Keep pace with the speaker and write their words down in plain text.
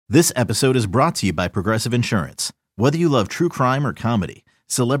This episode is brought to you by Progressive Insurance. Whether you love true crime or comedy,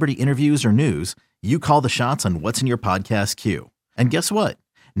 celebrity interviews or news, you call the shots on what's in your podcast queue. And guess what?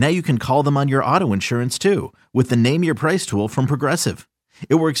 Now you can call them on your auto insurance too with the Name Your Price tool from Progressive.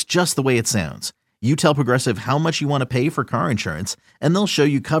 It works just the way it sounds. You tell Progressive how much you want to pay for car insurance, and they'll show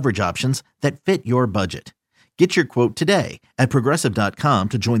you coverage options that fit your budget. Get your quote today at Progressive.com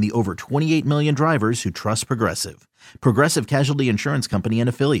to join the over 28 million drivers who trust Progressive. Progressive Casualty Insurance Company and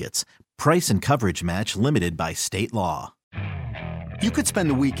Affiliates. Price and coverage match limited by state law. You could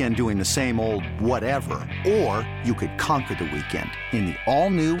spend the weekend doing the same old whatever, or you could conquer the weekend in the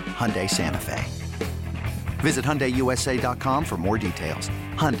all-new Hyundai Santa Fe. Visit HyundaiUSA.com for more details.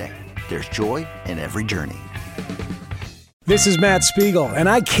 Hyundai, there's joy in every journey. This is Matt Spiegel, and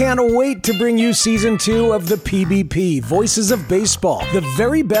I can't wait to bring you Season 2 of the PBP, Voices of Baseball. The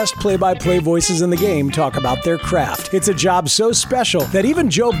very best play-by-play voices in the game talk about their craft. It's a job so special that even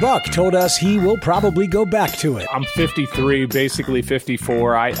Joe Buck told us he will probably go back to it. I'm 53, basically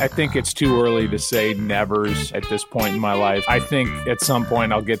 54. I think it's too early to say nevers at this point in my life. I think at some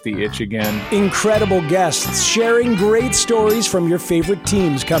point I'll get the itch again. Incredible guests sharing great stories from your favorite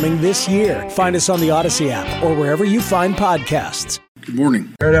teams coming this year. Find us on the Odyssey app or wherever you find podcasts. Good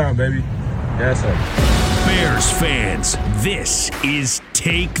morning. Bear down, baby. Yes, sir. Bears fans, this is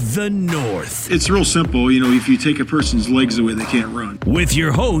Take the North. It's real simple. If you take a person's legs away, they can't run. With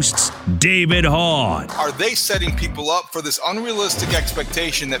your hosts, David Hahn. Are they setting people up for this unrealistic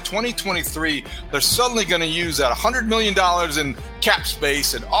expectation that 2023, they're suddenly going to use that $100 million in cap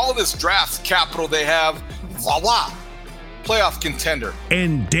space and all this draft capital they have? Voila. Playoff contender.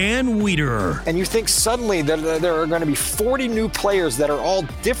 And Dan Wiederer. And you think suddenly there are going to be 40 new players that are all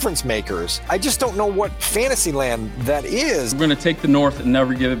difference makers. I just don't know what fantasy land that is. We're going to take the North and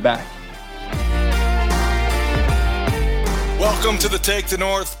never give it back. Welcome to the Take the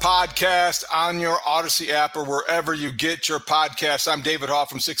North podcast on your Odyssey app or wherever you get your podcasts. I'm David Haw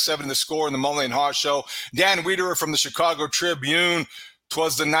from 6-7 The Score and the Mully and Haw Show. Dan Wiederer from the Chicago Tribune.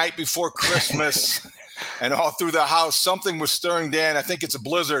 'Twas the night before Christmas. And all through the house, something was stirring, Dan. I think it's a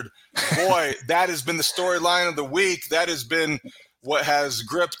blizzard. Boy, that has been the storyline of the week. That has been what has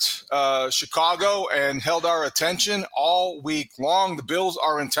gripped Chicago and held our attention all week long. The Bills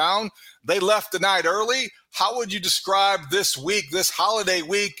are in town. They left the night early. How would you describe this week, this holiday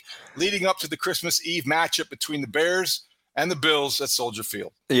week, leading up to the Christmas Eve matchup between the Bears and the Bills at Soldier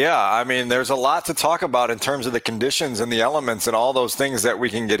Field? Yeah, there's a lot to talk about in terms of the conditions and the elements and all those things that we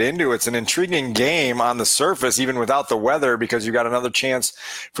can get into. It's an intriguing game on the surface, even without the weather, because you got another chance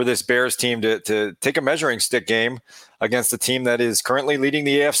for this Bears team to take a measuring stick game against a team that is currently leading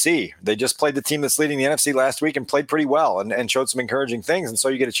the AFC. They just played the team that's leading the NFC last week and played pretty well and showed some encouraging things. And so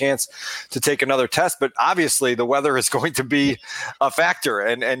you get a chance to take another test. But obviously the weather is going to be a factor.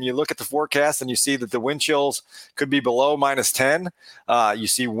 And you look at the forecast and you see that the wind chills could be below -10. You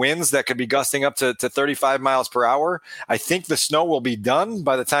see winds that could be gusting up to 35 miles per hour. I think the snow will be done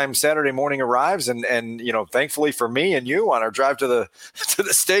by the time Saturday morning arrives. And thankfully for me and you on our drive to the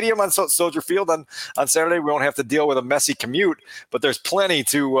stadium on Soldier Field on Saturday, we won't have to deal with a messy commute, but there's plenty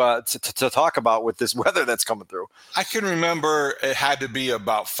to talk about with this weather that's coming through. I can remember it had to be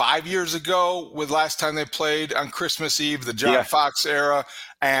about 5 years ago with last time they played on Christmas Eve, the John Fox era.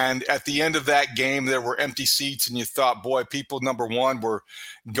 And at the end of that game, there were empty seats, and you thought, boy, people, number one, were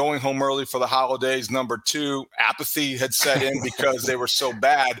going home early for the holidays. Number two, apathy had set in because they were so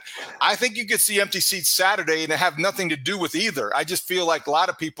bad. I think you could see empty seats Saturday, and it have nothing to do with either. I just feel like a lot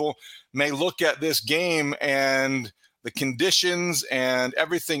of people may look at this game and the conditions and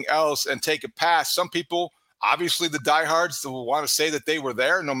everything else and take it past. Some people, obviously the diehards, will want to say that they were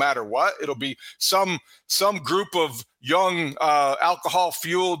there no matter what. It'll be some group of young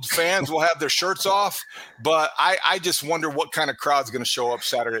alcohol-fueled fans will have their shirts off. But I just wonder what kind of crowd's going to show up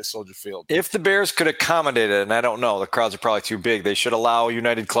Saturday at Soldier Field. If the Bears could accommodate it, and I don't know, the crowds are probably too big, they should allow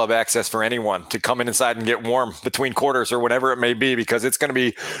United Club access for anyone to come inside and get warm between quarters or whatever it may be, because it's going to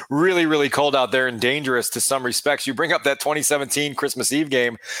be really, really cold out there and dangerous to some respects. You bring up that 2017 Christmas Eve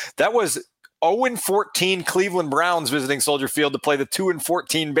game. That was 0-14 Cleveland Browns visiting Soldier Field to play the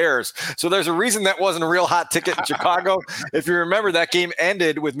 2-14 Bears. So there's a reason that wasn't a real hot ticket in Chicago. If you remember, that game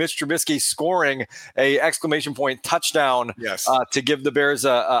ended with Mitch Trubisky scoring a exclamation point touchdown to give the Bears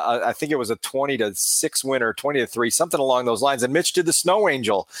I think it was a 20-6 win or 20-3, something along those lines. And Mitch did the snow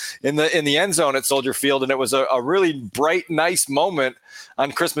angel in the end zone at Soldier Field, and it was a really bright, nice moment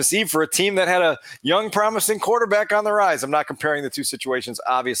on Christmas Eve for a team that had a young, promising quarterback on the rise. I'm not comparing the two situations,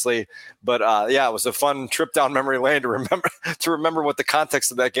 obviously, but it was a fun trip down memory lane to remember what the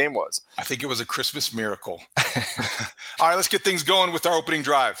context of that game was. I think it was a Christmas miracle. All right, let's get things going with our opening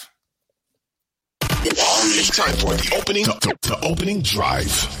drive. It's time for the opening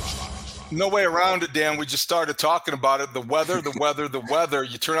drive. No way around it, Dan. We just started talking about it. The weather.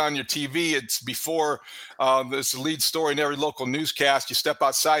 You turn on your TV. It's before this lead story in every local newscast. You step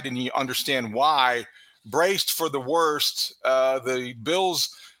outside and you understand why. Braced for the worst. The Bills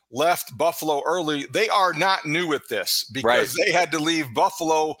left Buffalo early. They are not new at this because they had to leave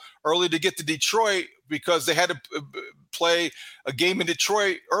Buffalo early to get to Detroit because they had to play a game in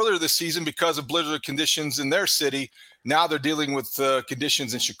Detroit earlier this season because of blizzard conditions in their city. Now they're dealing with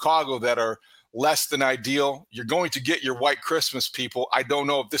conditions in Chicago that are less than ideal. You're going to get your white Christmas, people. I don't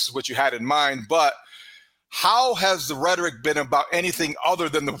know if this is what you had in mind, but how has the rhetoric been about anything other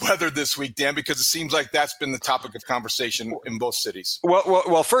than the weather this week, Dan? Because it seems like that's been the topic of conversation in both cities.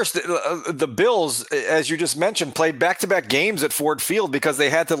 Well, first, the Bills, as you just mentioned, played back-to-back games at Ford Field because they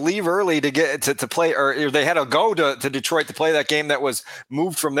had to leave early to get to play, or they had to go to Detroit to play that game that was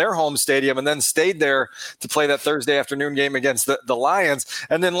moved from their home stadium and then stayed there to play that Thursday afternoon game against the Lions.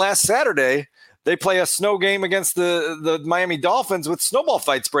 And then last Saturday, they play a snow game against the Miami Dolphins with snowball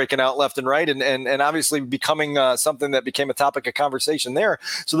fights breaking out left and right and obviously becoming something that became a topic of conversation there.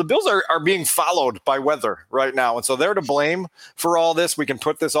 So the Bills are being followed by weather right now. And so they're to blame for all this. We can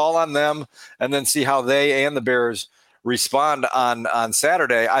put this all on them and then see how they and the Bears respond on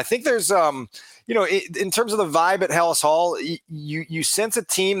Saturday. I think there's, in terms of the vibe at Halas Hall, you sense a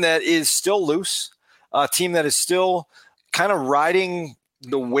team that is still loose, a team that is still kind of riding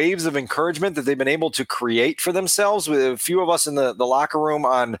the waves of encouragement that they've been able to create for themselves. With a few of us in the locker room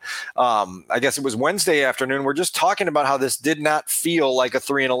on, I guess it was Wednesday afternoon, we're just talking about how this did not feel like a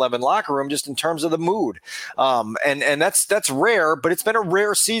 3-11 locker room, just in terms of the mood. And that's rare, but it's been a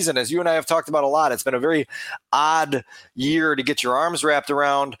rare season, as you and I have talked about a lot. It's been a very odd year to get your arms wrapped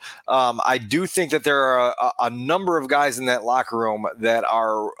around. I do think that there are a number of guys in that locker room that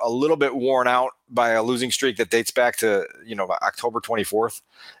are a little bit worn out by a losing streak that dates back to, October 24th.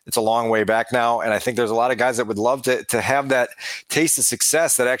 It's a long way back now. And I think there's a lot of guys that would love to have that taste of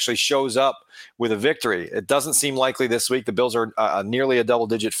success that actually shows up with a victory. It doesn't seem likely this week. The Bills are nearly a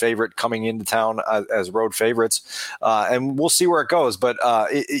double-digit favorite coming into town as road favorites. And we'll see where it goes. But,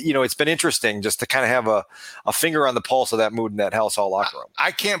 it's been interesting just to kind of have a finger on the pulse of that mood in that Halas Hall locker room.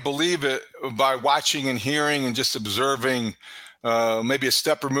 I can't believe it by watching and hearing and just observing maybe a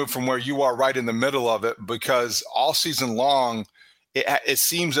step removed from where you are right in the middle of it, because all season long, it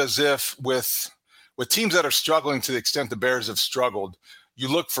seems as if with teams that are struggling to the extent the Bears have struggled, you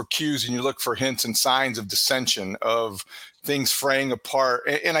look for cues and you look for hints and signs of dissension, of things fraying apart.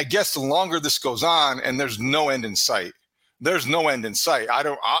 And I guess the longer this goes on, and there's no end in sight.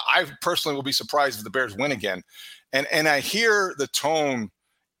 I personally will be surprised if the Bears win again. And I hear the tone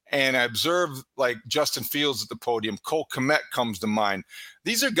and I observe like Justin Fields at the podium. Cole Kmet comes to mind.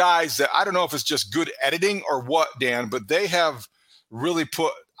 These are guys that I don't know if it's just good editing or what, Dan, but they have really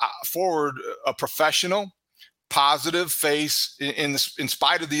put forward a professional, positive face in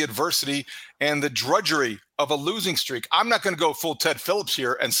spite of the adversity and the drudgery of a losing streak. I'm not going to go full Ted Phillips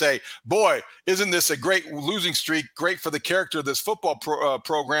here and say, boy, isn't this a great losing streak, great for the character of this football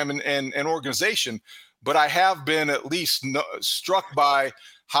program and organization. But I have been at least struck by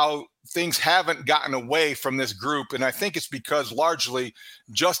how things haven't gotten away from this group. And I think it's because largely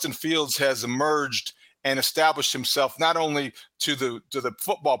Justin Fields has emerged and established himself not only to the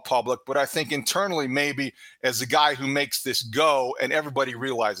football public, but I think internally maybe as the guy who makes this go, and everybody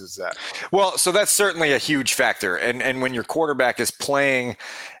realizes that. Well, so that's certainly a huge factor. And when your quarterback is playing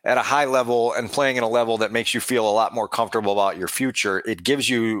at a high level and playing at a level that makes you feel a lot more comfortable about your future, it gives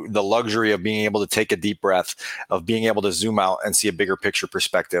you the luxury of being able to take a deep breath, of being able to zoom out and see a bigger picture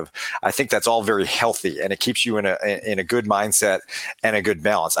perspective. I think that's all very healthy, and it keeps you in a good mindset and a good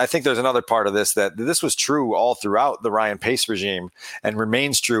balance. I think there's another part of this that this was true all throughout the Ryan Pace regime and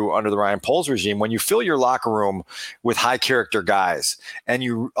remains true under the Ryan Poles regime. When you fill your locker room with high character guys and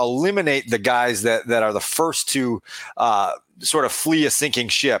you eliminate the guys that are the first to sort of flee a sinking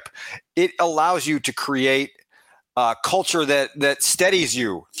ship, it allows you to create a culture that steadies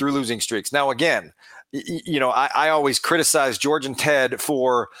you through losing streaks. Now, again, I always criticize George and Ted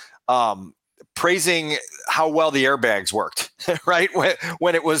for praising how well the airbags worked, right?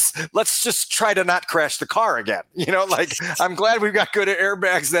 When it was, let's just try to not crash the car again. Like, I'm glad we've got good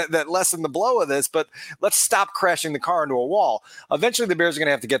airbags that lessen the blow of this, but let's stop crashing the car into a wall. Eventually, the Bears are going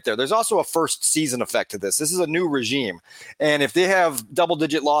to have to get there. There's also a first season effect to this. This is a new regime. And if they have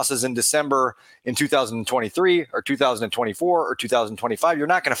double-digit losses in December in 2023 or 2024 or 2025, you're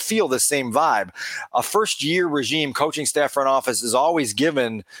not going to feel the same vibe. A first-year regime, coaching staff, front office is always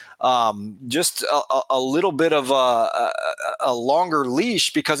given just a little bit of a longer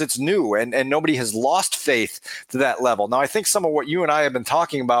leash because it's new and nobody has lost faith to that level. Now, I think some of what you and I have been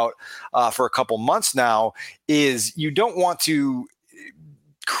talking about for a couple months now is you don't want to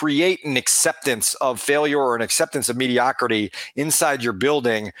create an acceptance of failure or an acceptance of mediocrity inside your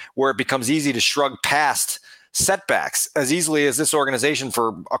building where it becomes easy to shrug past setbacks as easily as this organization for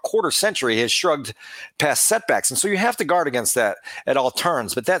a quarter century has shrugged past setbacks. And so you have to guard against that at all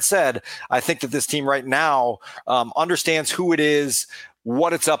turns. But that said, I think that this team right now understands who it is,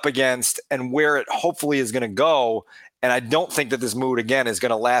 what it's up against, and where it hopefully is going to go. And I don't think that this mood, again, is going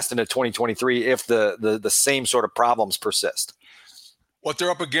to last into 2023 if the same sort of problems persist. What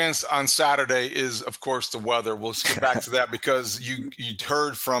they're up against on Saturday is, of course, the weather. We'll get back to that because you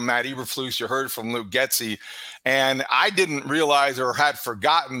heard from Matt Eberflus, you heard from Luke Getsy, and I didn't realize or had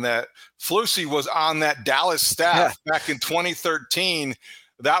forgotten that Flusy was on that Dallas staff back in 2013.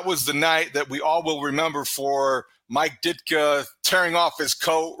 That was the night that we all will remember for Mike Ditka tearing off his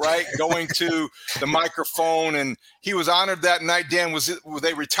coat, right, going to the microphone, and he was honored that night. Dan, were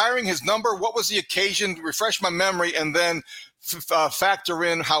they retiring his number? What was the occasion? Refresh my memory, and then factor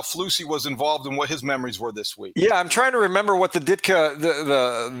in how Flusy was involved and what his memories were this week. Yeah, I'm trying to remember what the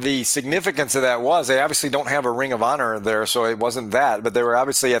Ditka, the significance of that was. They obviously don't have a Ring of Honor there, so it wasn't that. But they were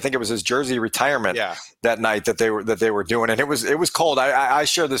obviously, I think it was his jersey retirement that night that they were doing, and it was cold. I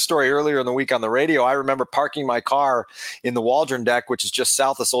shared this story earlier in the week on the radio. I remember parking my car in the Waldron deck, which is just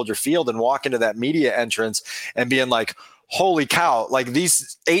south of Soldier Field, and walking to that media entrance and being like, holy cow, like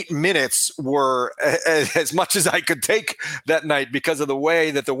these 8 minutes were as much as I could take that night because of the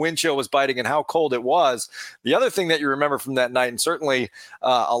way that the wind chill was biting and how cold it was. The other thing that you remember from that night, and certainly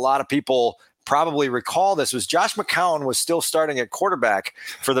a lot of people probably recall this, was Josh McCown was still starting at quarterback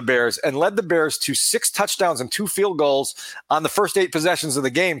for the Bears and led the Bears to 6 touchdowns and 2 field goals on the first 8 possessions of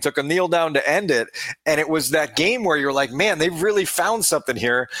the game, took a kneel down to end it. And it was that game where you're like, man, they've really found something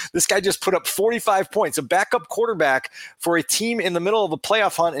here. This guy just put up 45 points, a backup quarterback for a team in the middle of a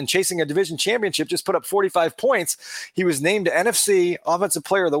playoff hunt and chasing a division championship, just put up 45 points. He was named NFC Offensive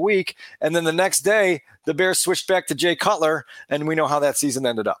Player of the Week. And then the next day, the Bears switched back to Jay Cutler, and we know how that season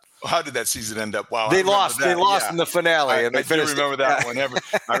ended up. How did that season end up? Wow, they lost. They lost in the finale, and they finished. I do remember that one.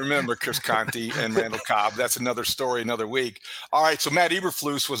 I remember Chris Conte and Randall Cobb. That's another story, another week. All right, so Matt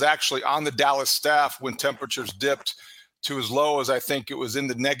Eberflus was actually on the Dallas staff when temperatures dipped to as low as I think it was in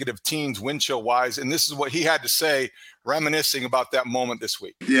the negative teens wind chill wise, and this is what he had to say, reminiscing about that moment this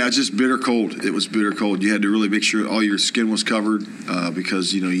week. Yeah, just bitter cold. It was bitter cold. You had to really make sure all your skin was covered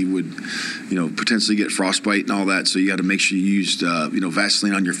because you would potentially get frostbite and all that. So you got to make sure you used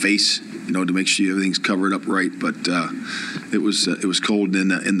Vaseline on your face to make sure everything's covered up right. But it was cold,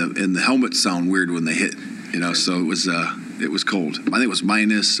 and the helmets sound weird when they hit. So it was cold. I think it was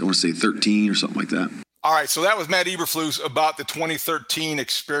minus, I want to say 13 or something like that. All right, so that was Matt Eberflus about the 2013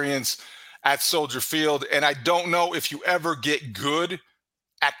 experience at Soldier Field. And I don't know if you ever get good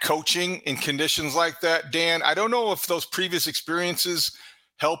at coaching in conditions like that, Dan. I don't know if those previous experiences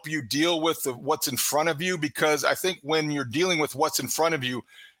help you deal with what's in front of you, because I think when you're dealing with what's in front of you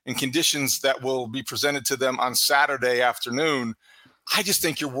in conditions that will be presented to them on Saturday afternoon, I just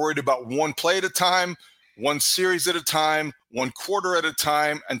think you're worried about one play at a time, one series at a time, one quarter at a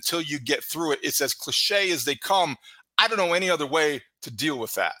time until you get through it. It's as cliche as they come. I don't know any other way to deal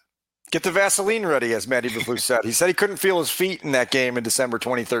with that. Get the Vaseline ready, as Matt Eberflus said. He said he couldn't feel his feet in that game in December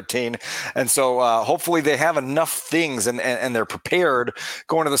 2013. And so hopefully they have enough things and they're prepared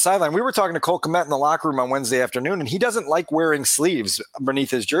going to the sideline. We were talking to Cole Kmet in the locker room on Wednesday afternoon, and he doesn't like wearing sleeves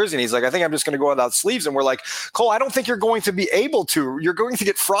beneath his jersey. And he's like, I think I'm just going to go without sleeves. And we're like, Cole, I don't think you're going to be able to. You're going to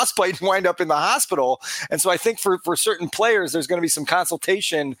get frostbite and wind up in the hospital. And so I think for certain players, there's going to be some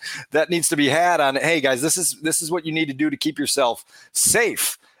consultation that needs to be had on, hey, guys, this is what you need to do to keep yourself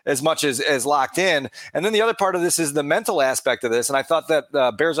safe as much as locked in. And then the other part of this is the mental aspect of this. And I thought that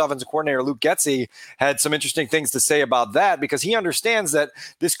Bears offensive coordinator Luke Getsy had some interesting things to say about that, because he understands that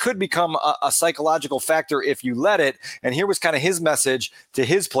this could become a psychological factor if you let it. And here was kind of his message to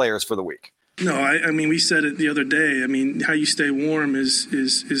his players for the week. No, I mean, we said it the other day. I mean, how you stay warm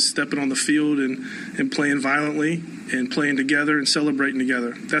is stepping on the field and playing violently and playing together and celebrating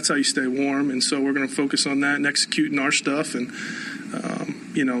together. That's how you stay warm. And so we're going to focus on that and executing our stuff. And,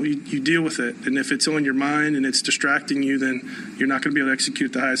 you deal with it. And if it's on your mind and it's distracting you, then you're not going to be able to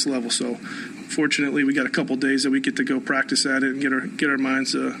execute at the highest level. So fortunately, we got a couple days that we get to go practice at it and get our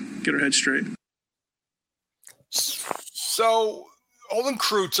minds, get our heads straight. So Olin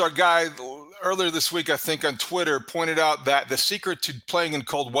Kreutz, our guy, earlier this week, I think on Twitter, pointed out that the secret to playing in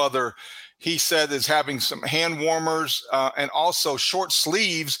cold weather, he said, is having some hand warmers and also short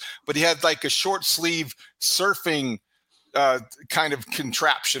sleeves, but he had like a short sleeve surfing kind of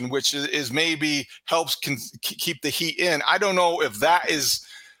contraption, which is maybe helps keep the heat in. I don't know if that is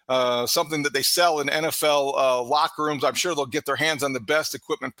something that they sell in NFL locker rooms. I'm sure they'll get their hands on the best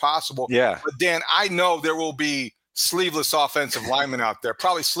equipment possible. Yeah. But Dan, I know there will be sleeveless offensive linemen out there,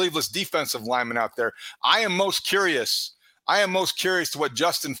 probably sleeveless defensive linemen out there. I am most curious to what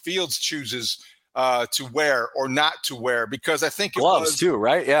Justin Fields chooses to wear or not to wear, because I think gloves too,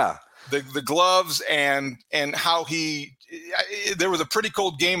 right? Yeah. The gloves and how there was a pretty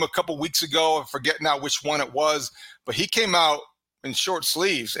cold game a couple weeks ago. I forget now which one it was, but he came out in short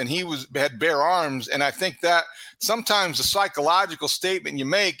sleeves and he had bare arms. And I think that sometimes the psychological statement you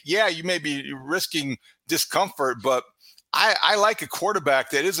make, you may be risking discomfort, but I like a quarterback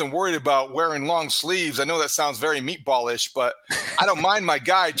that isn't worried about wearing long sleeves. I know that sounds very meatballish, but I don't mind my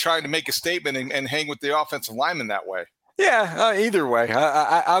guy trying to make a statement and hang with the offensive lineman that way. Yeah, either way.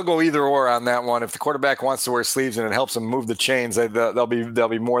 I'll go either or on that one. If the quarterback wants to wear sleeves and it helps him move the chains, they'll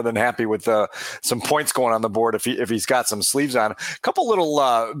be more than happy with some points going on the board if he's got some sleeves on. A couple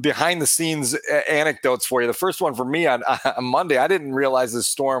little behind the scenes anecdotes for you. The first one for me on Monday, I didn't realize this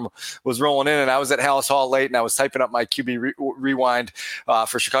storm was rolling in, and I was at Hallis Hall late, and I was typing up my QB rewind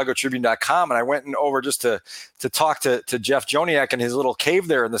for ChicagoTribune.com, and I went over just to talk to Jeff Joniak in his little cave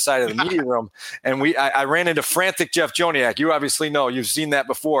there in the side of the media room, and I ran into frantic Jeff Joniak. You obviously know, you've seen that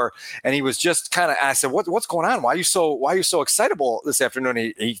before. And he was just kind of, I said, what's going on? Why are you so excitable this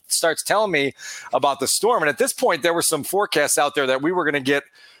afternoon? He starts telling me about the storm. And at this point, there were some forecasts out there that we were going to get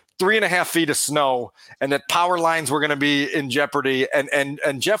 3.5 feet of snow and that power lines were going to be in jeopardy. And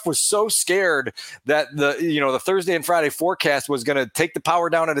Jeff was so scared that the Thursday and Friday forecast was going to take the power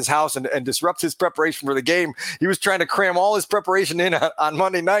down at his house and disrupt his preparation for the game. He was trying to cram all his preparation in on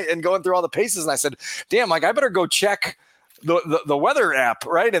Monday night and going through all the paces. And I said, damn, Mike, I better go check the weather app,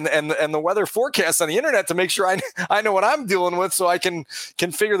 right? And the weather forecast on the internet to make sure I know what I'm dealing with so I can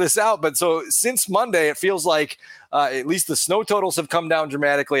figure this out. But so since Monday, it feels like at least the snow totals have come down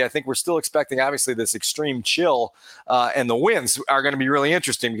dramatically. I think we're still expecting, obviously, this extreme chill, and the winds are going to be really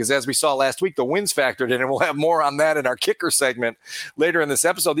interesting because, as we saw last week, the winds factored in, and we'll have more on that in our kicker segment later in this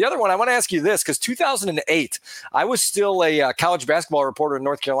episode. The other one, I want to ask you this, because 2008, I was still a college basketball reporter in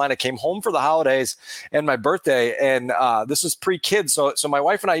North Carolina, came home for the holidays and my birthday, and this was pre-kids, so my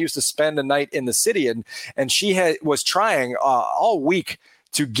wife and I used to spend a night in the city, and she was trying all week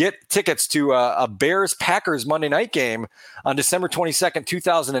to get tickets to a Bears-Packers Monday night game on December 22nd,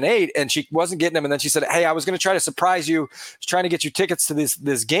 2008, and she wasn't getting them. And then she said, hey, I was going to try to surprise you. I was trying to get you tickets to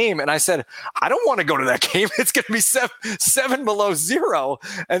this game. And I said, I don't want to go to that game. It's going to be seven below zero.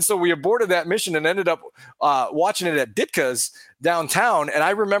 And so we aborted that mission and ended up watching it at Ditka's downtown. And I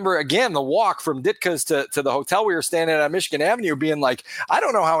remember, again, the walk from Ditka's to the hotel we were staying at on Michigan Avenue being like, I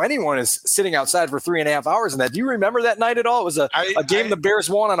don't know how anyone is sitting outside for 3.5 hours in that. Do you remember that night at all? It was a game the Bears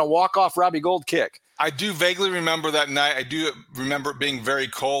won on a walk-off Robbie Gould kick. I do vaguely remember that night. I do remember it being very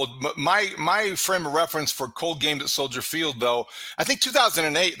cold. My frame of reference for cold games at Soldier Field, though, I think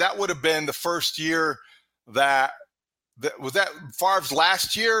 2008, that would have been the first year that was that Favre's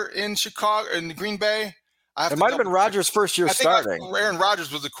last year in Chicago, in Green Bay? It might have been Rodgers' first year starting. Aaron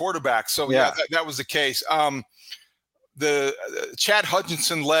Rodgers was the quarterback, so yeah, that was the case. The Chad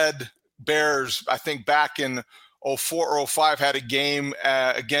Hutchinson led Bears, I think back in 04 or 05, had a game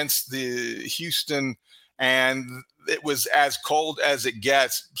against the Houston, and it was as cold as it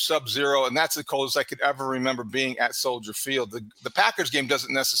gets, sub-zero, and that's the coldest I could ever remember being at Soldier Field. The Packers game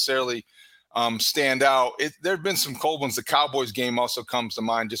doesn't necessarily stand out. There have been some cold ones. The Cowboys game also comes to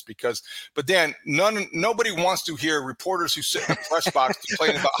mind just because. But Dan, nobody wants to hear reporters who sit in the press box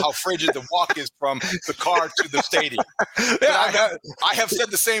complaining about how frigid the walk is from the car to the stadium. I have said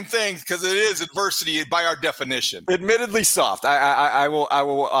the same thing because it is adversity by our definition. Admittedly soft. I will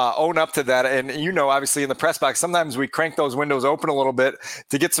own up to that. And obviously in the press box, sometimes we crank those windows open a little bit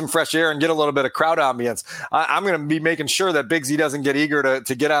to get some fresh air and get a little bit of crowd ambience. I'm going to be making sure that Big Z doesn't get eager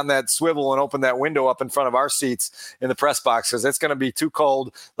to get on that swivel and open that window up in front of our seats in the press box because it's going to be too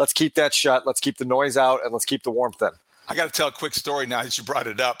cold. Let's keep that shut. Let's keep the noise out, and let's keep the warmth in. I got to tell a quick story now that you brought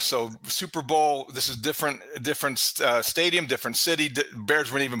it up. So Super Bowl, this is different stadium, different city. Bears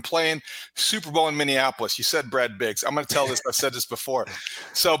weren't even playing. Super Bowl in Minneapolis. You said Brad Biggs. I'm going to tell this. I've said this before.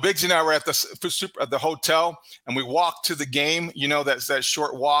 So Biggs and I were at the hotel, and we walked to the game. You know, that's that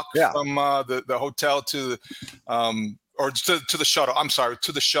short walk from the hotel to to the shuttle. I'm sorry,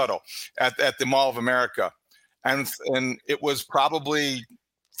 to the shuttle at the Mall of America, and it was probably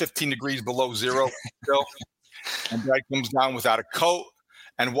 15 degrees below zero still. And Brad comes down without a coat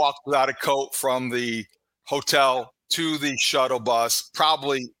and walks without a coat from the hotel to the shuttle bus,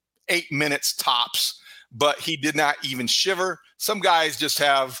 probably 8 minutes tops, but he did not even shiver. Some guys just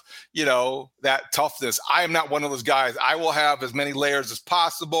have, that toughness. I am not one of those guys. I will have as many layers as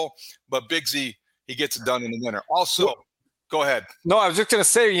possible, but Biggsy, he gets it done in the winter. Also, go ahead. No, I was just going to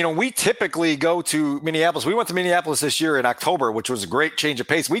say, we typically go to Minneapolis. We went to Minneapolis this year in October, which was a great change of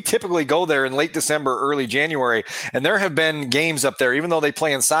pace. We typically go there in late December, early January, and there have been games up there, even though they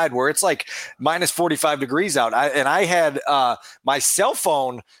play inside, where it's like minus 45 degrees out. I had my cell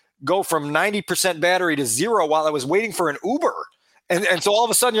phone go from 90% battery to 0 while I was waiting for an Uber. And so all of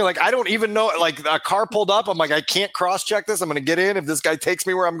a sudden you're like, I don't even know, like a car pulled up. I'm like, I can't cross check this. I'm going to get in. If this guy takes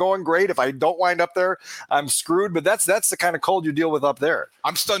me where I'm going, great. If I don't wind up there, I'm screwed. But that's the kind of cold you deal with up there.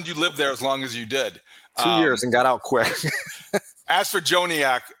 I'm stunned you lived there as long as you did. 2 years and got out quick. As for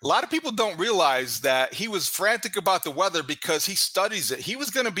Joniak, a lot of people don't realize that he was frantic about the weather because he studies it. He was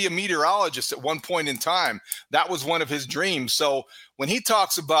going to be a meteorologist at one point in time. That was one of his dreams. So when he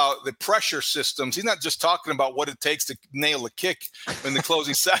talks about the pressure systems, he's not just talking about what it takes to nail a kick in the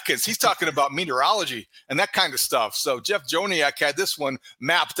closing seconds. He's talking about meteorology and that kind of stuff. So Jeff Joniak had this one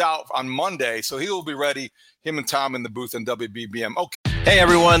mapped out on Monday. So he will be ready, him and Tom in the booth in WBBM. Okay. Hey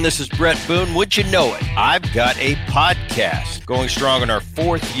everyone, this is Brett Boone. Would you know it? I've got a podcast going strong in our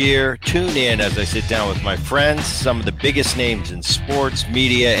 4th year. Tune in as I sit down with my friends, some of the biggest names in sports,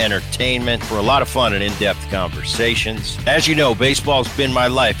 media, entertainment, for a lot of fun and in-depth conversations. As you know, baseball's been my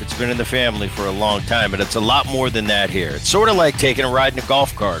life. It's been in the family for a long time, but it's a lot more than that here. It's sort of like taking a ride in a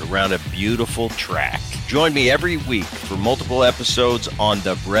golf cart around a beautiful track. Join me every week for multiple episodes on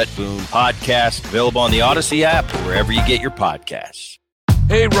the Brett Boone Podcast, available on the Odyssey app or wherever you get your podcasts.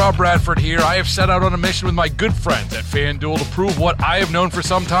 Hey, Rob Bradford here. I have set out on a mission with my good friends at FanDuel to prove what I have known for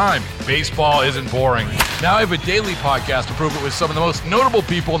some time. Baseball isn't boring. Now I have a daily podcast to prove it with some of the most notable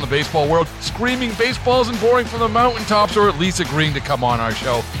people in the baseball world, screaming baseball isn't boring from the mountaintops, or at least agreeing to come on our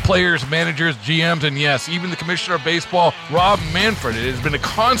show. Players, managers, GMs, and yes, even the commissioner of baseball, Rob Manfred. It has been a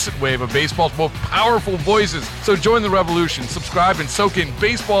constant wave of baseball's most powerful voices. So join the revolution. Subscribe and soak in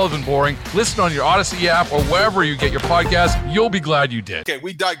Baseball Isn't Boring. Listen on your Odyssey app or wherever you get your podcast. You'll be glad you did. Okay,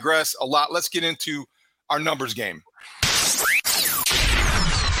 we digress a lot. Let's get into our numbers game.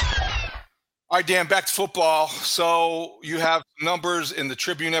 All right, Dan, back to football. So you have numbers in the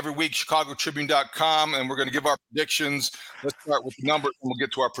Tribune every week, chicagotribune.com, and we're going to give our predictions. Let's start with the numbers, and we'll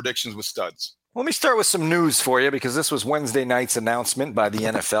get to our predictions with studs. Let me start with some news for you, because this was Wednesday night's announcement by the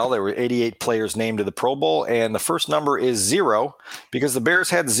NFL. There were 88 players named to the Pro Bowl, and the first number is 0 because the Bears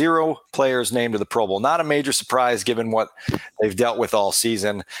had 0 players named to the Pro Bowl. Not a major surprise given what they've dealt with all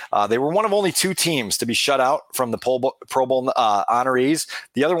season. They were one of only 2 teams to be shut out from the Pro Bowl honorees.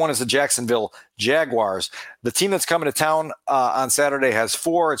 The other one is the Jacksonville Jaguars. The team that's coming to town on Saturday has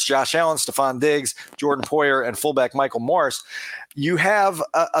 4. It's Josh Allen, Stephon Diggs, Jordan Poyer, and fullback Michael Morris. You have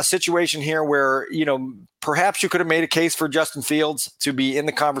a situation here where, perhaps you could have made a case for Justin Fields to be in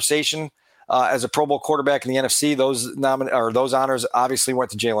the conversation as a Pro Bowl quarterback in the NFC. Those honors obviously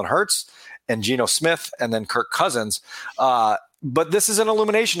went to Jalen Hurts and Geno Smith and then Kirk Cousins. But this is an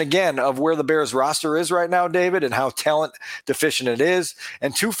illumination, again, of where the Bears roster is right now, David, and how talent deficient it is.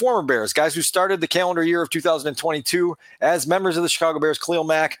 And 2 former Bears, guys who started the calendar year of 2022 as members of the Chicago Bears, Khalil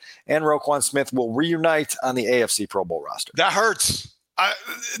Mack and Roquan Smith, will reunite on the AFC Pro Bowl roster. That hurts.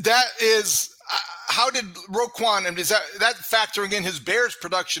 That is how did Roquan, and is that factoring in his Bears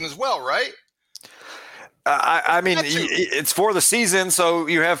production as well, right? I mean, it's for the season, so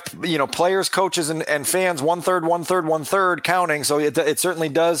you have players, coaches, and fans 1/3 counting. So it certainly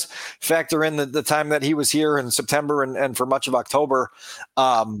does factor in the time that he was here in September and for much of October.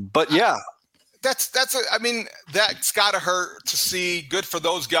 But yeah, that's got to hurt to see. Good for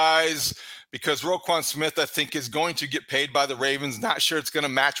those guys, because Roquan Smith, I think, is going to get paid by the Ravens. Not sure it's going to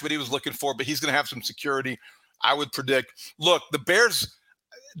match what he was looking for, but he's going to have some security, I would predict. Look, the Bears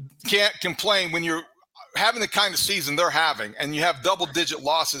can't complain when you're having the kind of season they're having, and you have double-digit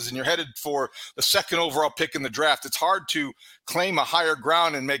losses, and you're headed for the second overall pick in the draft, it's hard to claim a higher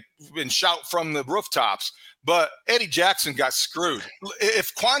ground and shout from the rooftops. But Eddie Jackson got screwed.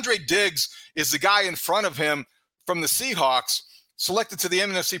 If Quandre Diggs is the guy in front of him from the Seahawks, selected to the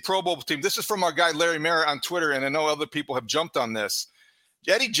NFC Pro Bowl team, this is from our guy Larry Merritt on Twitter, and I know other people have jumped on this.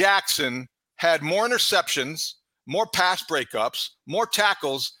 Eddie Jackson had more interceptions, more pass breakups, more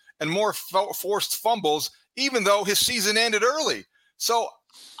tackles, and more forced fumbles, even though his season ended early. So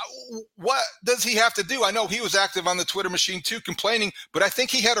what does he have to do? I know he was active on the Twitter machine too, complaining, but I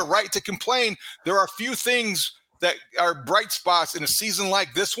think he had a right to complain. There are few things that are bright spots in a season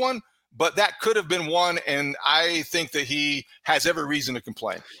like this one, but that could have been one, and I think that he has every reason to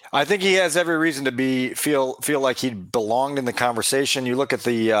complain. I think he has every reason to feel like he belonged in the conversation. You look at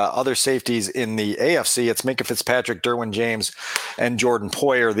the other safeties in the AFC, it's Minkah Fitzpatrick, Derwin James, and Jordan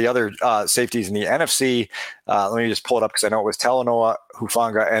Poyer. The other safeties in the NFC, let me just pull it up because I know it was Talanoa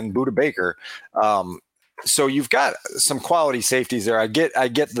Hufanga and Budda Baker. So you've got some quality safeties there. I get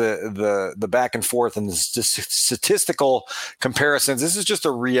the back and forth and the statistical comparisons. This is just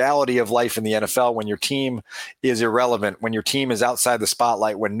a reality of life in the NFL when your team is irrelevant, when your team is outside the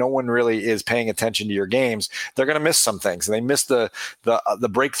spotlight, when no one really is paying attention to your games. They're going to miss some things. They missed the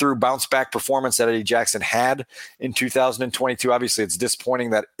breakthrough bounce back performance that Eddie Jackson had in 2022. Obviously, it's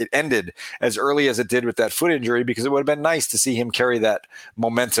disappointing that it ended as early as it did with that foot injury, because it would have been nice to see him carry that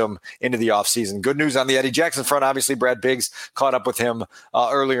momentum into the offseason. Good news on the Eddie Jackson front. Obviously, Brad Biggs caught up with him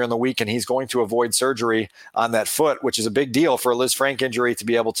earlier in the week, and he's going to avoid surgery on that foot, which is a big deal for a Liz Frank injury, to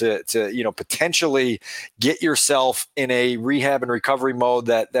be able to potentially get yourself in a rehab and recovery mode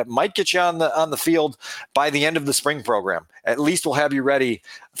that might get you on the field by the end of the spring program. At least we'll have you ready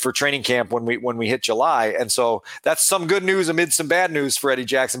for training camp when we hit July. And so that's some good news amid some bad news for Eddie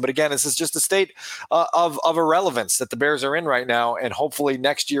Jackson. But again, this is just a state of irrelevance that the Bears are in right now. And hopefully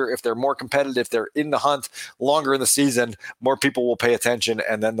next year, if they're more competitive, they're in the hunt longer in the season, more people will pay attention,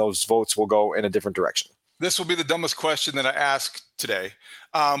 and then those votes will go in a different direction. This will be the dumbest question that I ask today,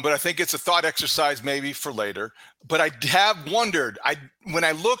 but I think it's a thought exercise maybe for later. But I have wondered, when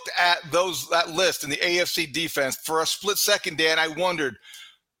I looked at that list in the AFC defense for a split second, Dan, I wondered,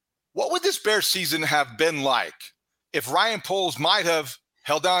 what would this Bears season have been like if Ryan Poles might have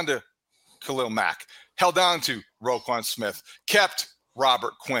held on to Khalil Mack, held on to Roquan Smith, kept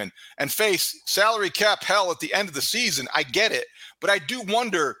Robert Quinn, and face salary cap hell at the end of the season? I get it, but I do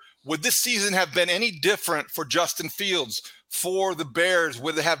wonder, would this season have been any different for Justin Fields, for the Bears?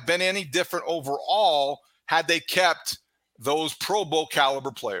 Would it have been any different overall had they kept those Pro Bowl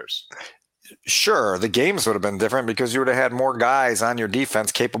caliber players? Sure, the games would have been different because you would have had more guys on your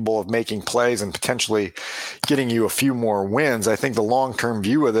defense capable of making plays and potentially getting you a few more wins. I think the long-term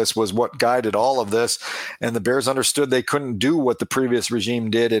view of this was what guided all of this, and the Bears understood they couldn't do what the previous regime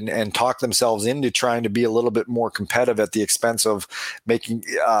did and talk themselves into trying to be a little bit more competitive at the expense of making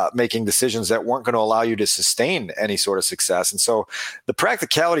decisions that weren't going to allow you to sustain any sort of success. And so the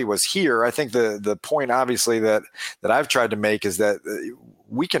practicality was here. I think the point, obviously, that I've tried to make is that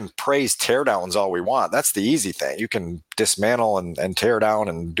we can praise teardowns all we want. That's the easy thing. You can dismantle and tear down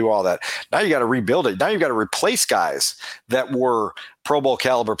and do all that. Now you got to rebuild it. Now you got to replace guys that were Pro Bowl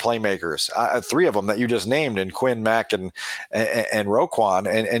caliber playmakers. Three of them that you just named, in Quinn, Mack, and Roquan.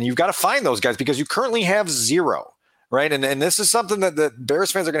 And you've got to find those guys because you currently have zero. Right. And this is something that the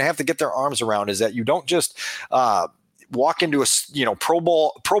Bears fans are going to have to get their arms around, is that you don't just walk into Pro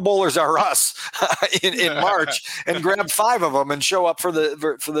Bowlers Are Us in March and grab 5 of them and show up for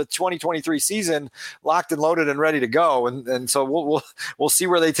the 2023 season locked and loaded and ready to go. And so we'll see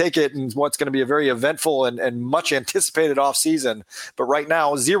where they take it and what's going to be a very eventful and much anticipated off season. But right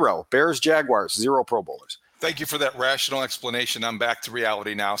now, 0 Bears, Jaguars, 0 Pro Bowlers. Thank you for that rational explanation. I'm back to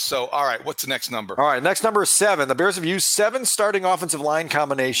reality now. So, all right, what's the next number? All right, next number is 7. The Bears have used 7 starting offensive line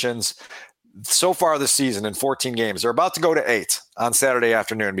combinations so far this season in 14 games. They're about to go to 8 on Saturday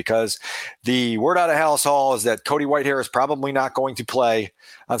afternoon, because the word out of Halas Hall is that Cody Whitehair is probably not going to play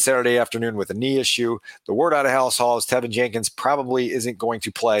on Saturday afternoon with a knee issue. The word out of Halas Hall is Tevin Jenkins probably isn't going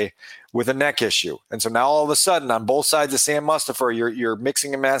to play with a neck issue. And so now all of a sudden, on both sides of Sam Mustipher, you're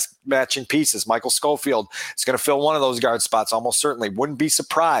mixing and matching pieces. Michael Schofield is going to fill one of those guard spots almost certainly. Wouldn't be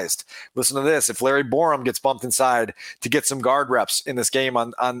surprised, listen to this, if Larry Borum gets bumped inside to get some guard reps in this game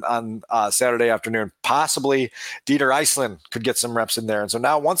on Saturday afternoon. Possibly Dieter Eisland could get some some reps in there. And so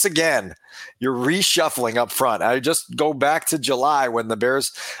now, once again, you're reshuffling up front. I just go back to July when the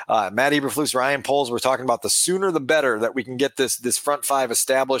Bears, Matt Eberflus, Ryan Poles, were talking about the sooner the better that we can get this front five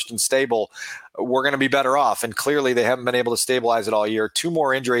established and stable, we're going to be better off. And clearly they haven't been able to stabilize it all year. 2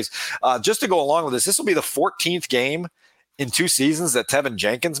 more injuries. Just to go along with this will be the 14th game in 2 seasons that Tevin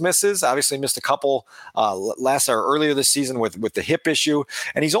Jenkins misses. Obviously missed a couple earlier this season with the hip issue.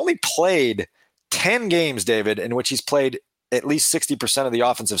 And he's only played 10 games, David, in which he's played at least 60% of the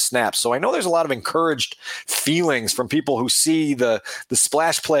offensive snaps. So I know there's a lot of encouraged feelings from people who see the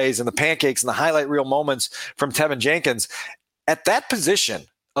splash plays and the pancakes and the highlight reel moments from Tevin Jenkins. At that position,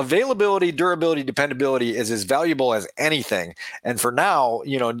 availability, durability, dependability is as valuable as anything. And for now,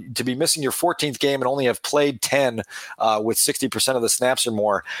 to be missing your 14th game and only have played 10 with 60% of the snaps or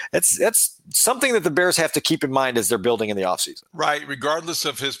more, that's something that the Bears have to keep in mind as they're building in the offseason. Right. Regardless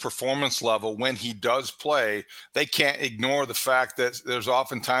of his performance level, when he does play, they can't ignore the fact that there's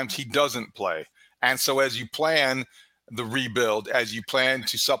oftentimes he doesn't play. And so as you plan the rebuild, as you plan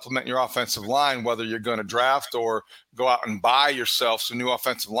to supplement your offensive line, whether you're going to draft or go out and buy yourself some new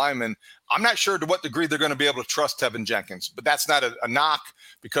offensive linemen, I'm not sure to what degree they're going to be able to trust Tevin Jenkins. But that's not a knock,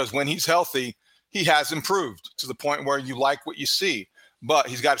 because when he's healthy, he has improved to the point where you like what you see. But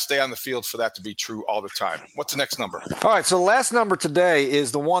he's got to stay on the field for that to be true all the time. What's the next number? All right, so the last number today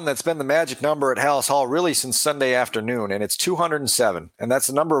is the one that's been the magic number at Halas Hall really since Sunday afternoon, and it's 207. And that's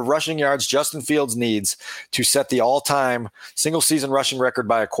the number of rushing yards Justin Fields needs to set the all-time single-season rushing record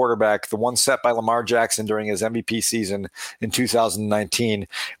by a quarterback, the one set by Lamar Jackson during his MVP season in 2019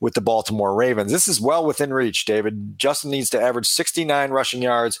 with the Baltimore Ravens. This is well within reach, David. Justin needs to average 69 rushing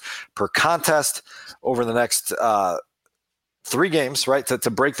yards per contest over the next 3 games, right,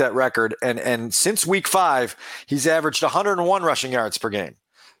 to break that record. And since week 5, he's averaged 101 rushing yards per game.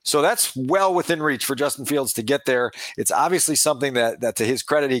 So that's well within reach for Justin Fields to get there. It's obviously something that to his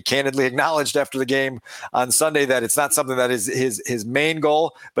credit, he candidly acknowledged after the game on Sunday that it's not something that is his main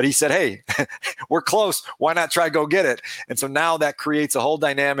goal, but he said, hey, we're close. Why not try go get it? And so now that creates a whole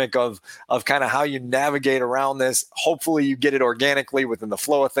dynamic of kind of how you navigate around this. Hopefully you get it organically within the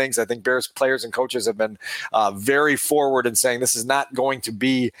flow of things. I think Bears players and coaches have been very forward in saying this is not going to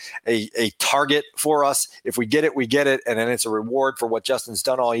be a target for us. If we get it, we get it. And then it's a reward for what Justin's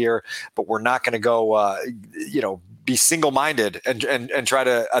done all year, but we're not going to go, be single-minded and try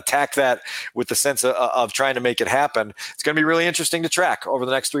to attack that with the sense of trying to make it happen. It's going to be really interesting to track over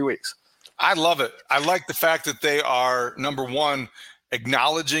the next 3 weeks. I love it. I like the fact that they are, number one,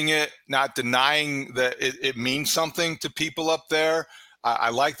 acknowledging it, not denying that it means something to people up there.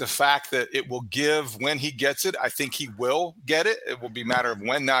 I like the fact that it will give when he gets it. I think he will get it. It will be a matter of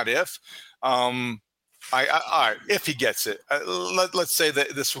when, not if. If he gets it, let's say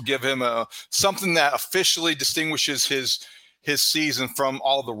that this will give him something that officially distinguishes his season from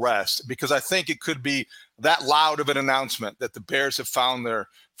all the rest, because I think it could be that loud of an announcement that the Bears have found their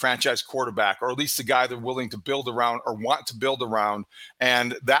franchise quarterback, or at least the guy they're willing to build around or want to build around.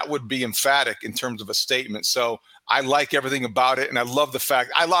 And that would be emphatic in terms of a statement. So I like everything about it. And I love the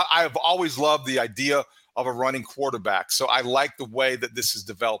fact I've always loved the idea of a running quarterback. So I like the way that this is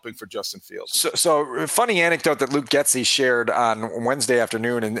developing for Justin Fields. So funny anecdote that Luke Getsy shared on Wednesday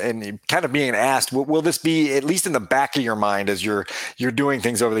afternoon and kind of being asked, will this be at least in the back of your mind as you're doing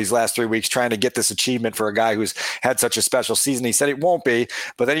things over these last 3 weeks, trying to get this achievement for a guy who's had such a special season? He said it won't be,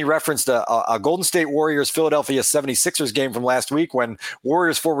 but then he referenced a Golden State Warriors Philadelphia 76ers game from last week when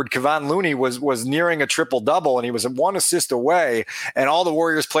Warriors forward Kevon Looney was nearing a triple-double, and he was 1 assist away, and all the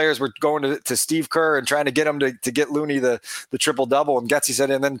Warriors players were going to Steve Kerr and trying to get him to get Looney the triple-double. And Getsy said,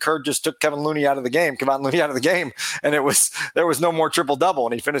 and then Kerr just took Kevon Looney out of the game, and there was no more triple-double,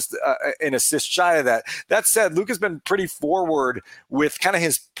 and he finished an assist shy of that. That said, Luke has been pretty forward with kind of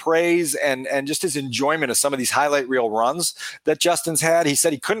his praise and just his enjoyment of some of these highlight reel runs that Justin's had. He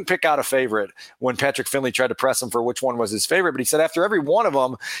said he couldn't pick out a favorite when Patrick Finley tried to press him for which one was his favorite, but he said after every one of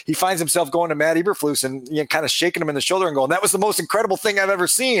them, he finds himself going to Matt Eberflus and kind of shaking him in the shoulder and going, that was the most incredible thing I've ever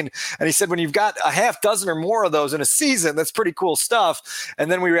seen. And he said, when you've got a half dozen or more of those in a season, that's pretty cool stuff. And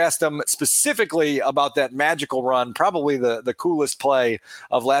then we asked him specifically about that magical run, probably the coolest play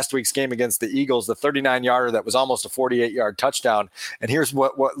of last week's game against the Eagles, the 39-yarder that was almost a 48-yard touchdown. And here's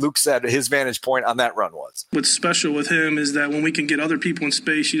what Luke said his vantage point on that run was. What's special with him is that when we can get other people in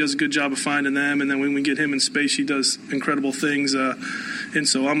space, he does a good job of finding them. And then when we get him in space, he does incredible things. And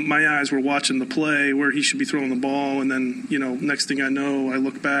so my eyes were watching the play where he should be throwing the ball. And then, next thing I know, I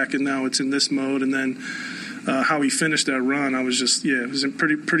look back and now it's in this mode. And then how he finished that run, I was just, it was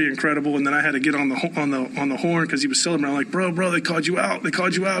pretty incredible. And then I had to get on the horn because he was celebrating. I'm like, bro, they called you out.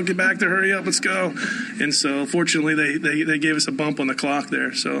 Get back there, hurry up, let's go. And so fortunately they gave us a bump on the clock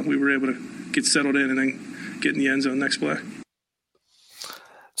there, so we were able to get settled in and then get in the end zone next play.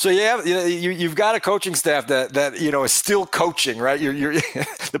 So you've got a coaching staff that is still coaching, right? You're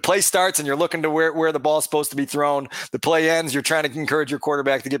the play starts and you're looking to where the ball's supposed to be thrown. The play ends, you're trying to encourage your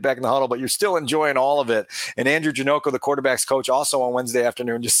quarterback to get back in the huddle, but you're still enjoying all of it. And Andrew Janocko, the quarterback's coach, also on Wednesday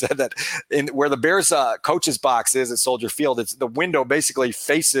afternoon just said that where the Bears coach's box is at Soldier Field, it's the window basically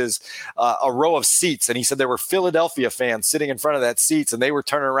faces a row of seats. And he said there were Philadelphia fans sitting in front of that seats, and they were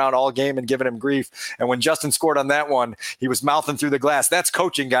turning around all game and giving him grief. And when Justin scored on that one, he was mouthing through the glass. That's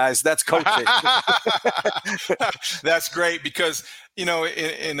coaching, guys. That's coaching. That's great because, you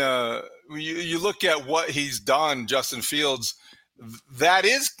look at what he's done, Justin Fields, that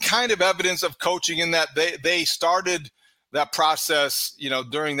is kind of evidence of coaching in that they started that process,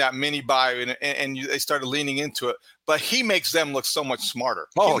 during that mini bye and they started leaning into it, but he makes them look so much smarter.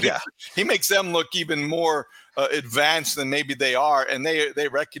 He makes them look even more advanced than maybe they are, and they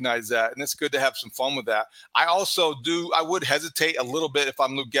recognize that, and it's good to have some fun with that. I would hesitate a little bit if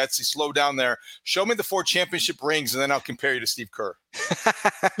I'm Luke Getsy. Slow down there. Show me the 4 championship rings, and then I'll compare you to Steve Kerr.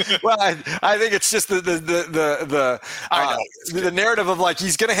 Well, I think it's just the narrative of like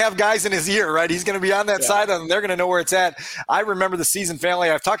he's going to have guys in his ear, right? He's going to be on that side, and they're going to know where it's at. I remember the season finale.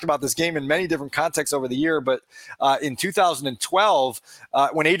 I've talked about this game in many different contexts over the year, but in 2012,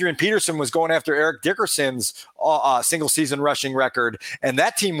 when Adrian Peterson was going after Eric Dickerson's single season rushing record, and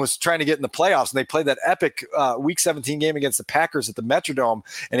that team was trying to get in the playoffs, and they played that epic Week 17 game against the Packers at the Metrodome,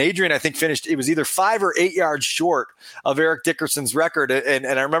 and Adrian, I think, finished, it was either 5 or 8 yards short of Eric Dickerson's record, and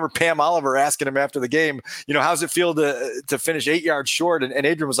I remember Pam Oliver asking him after the game, how's it feel to finish 8 yards short, and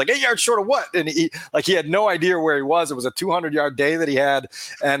Adrian was like, 8 yards short of what? And he had no idea where he was. It was a 200-yard day that he had,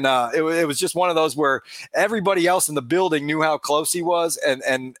 and it was just one of those where everybody else in the building knew how close he was,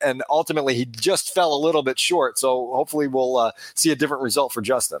 and ultimately he just fell a little bit short. So hopefully we'll see a different result for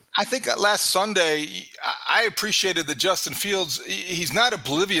Justin. I think last Sunday I appreciated that Justin Fields, he's not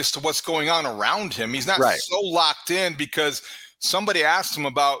oblivious to what's going on around him. He's not so locked in because somebody asked him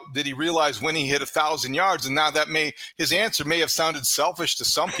about, did he realize when he hit 1,000 yards? And now his answer may have sounded selfish to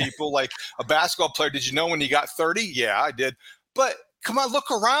some people, like a basketball player. Did you know when he got 30? Yeah, I did. But come on, look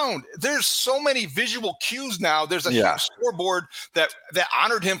around. There's so many visual cues now. There's a huge scoreboard that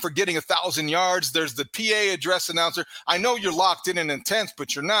honored him for getting 1,000 yards. There's the PA address announcer. I know you're locked in and intense,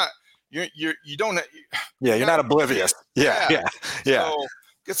 but you're not. You don't. You're not oblivious. Yeah. So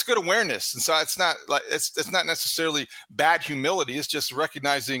it's good awareness, and so it's not not necessarily bad humility. It's just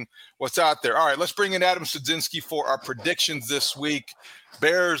recognizing what's out there. All right, let's bring in Adam Sudzinski for our predictions this week.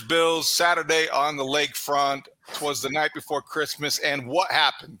 Bears, Bills, Saturday on the lakefront. 'Twas the night before Christmas, and what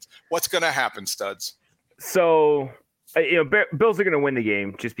happened? What's going to happen, Studs? So, Bills are going to win the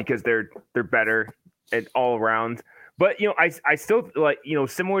game just because they're better at all around. But I still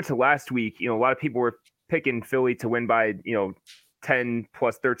similar to last week. A lot of people were picking Philly to win by 10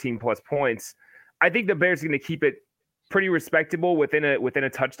 plus 13 plus points. I think the Bears are going to keep it pretty respectable within a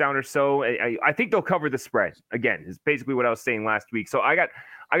touchdown or so. I think they'll cover the spread again. Is basically what I was saying last week. So I got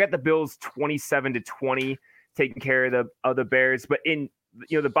the Bills 27-20 taking care of the Bears. But in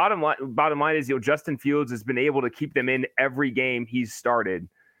the bottom line is Justin Fields has been able to keep them in every game he's started.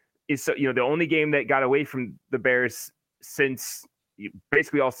 Is so the only game that got away from the Bears since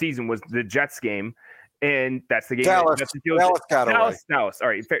basically all season was the Jets game. And that's the game. Dallas got away. Dallas. All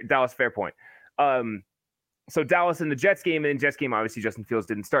right. Dallas, fair point. So Dallas in the Jets game, and Jets game, obviously Justin Fields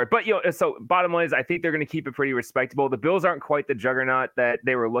didn't start. But, so bottom line is I think they're going to keep it pretty respectable. The Bills aren't quite the juggernaut that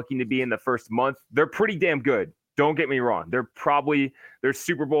they were looking to be in the first month. They're pretty damn good. Don't get me wrong. They're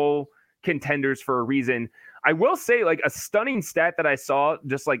Super Bowl contenders for a reason. I will say, a stunning stat that I saw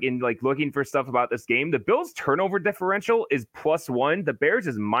just in looking for stuff about this game, the Bills' turnover differential is +1. The Bears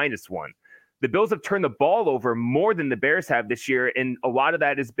is -1. The Bills have turned the ball over more than the Bears have this year, and a lot of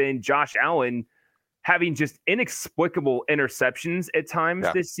that has been Josh Allen having just inexplicable interceptions at times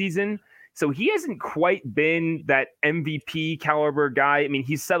this season. So he hasn't quite been that MVP caliber guy. I mean,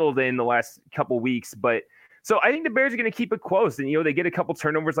 he's settled in the last couple weeks, but so I think the Bears are going to keep it close. And, they get a couple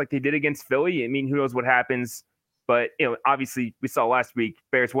turnovers like they did against Philly. I mean, who knows what happens? But, obviously we saw last week,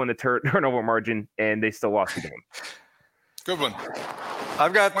 Bears won the turnover margin and they still lost the game. Good one.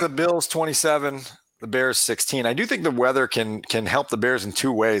 I've got the Bills 27, the Bears 16. I do think the weather can help the Bears in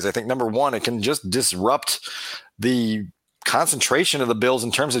two ways. I think number one, it can just disrupt the concentration of the Bills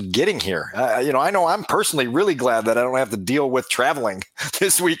in terms of getting here. I know I'm personally really glad that I don't have to deal with traveling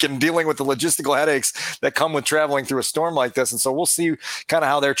this week and dealing with the logistical headaches that come with traveling through a storm like this. And so we'll see kind of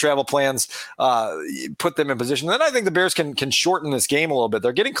how their travel plans put them in position. And then I think the Bears can shorten this game a little bit.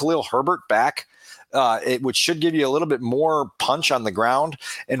 They're getting Khalil Herbert back. Which should give you a little bit more punch on the ground.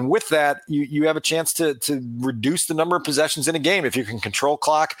 And with that, you have a chance to reduce the number of possessions in a game. If you can control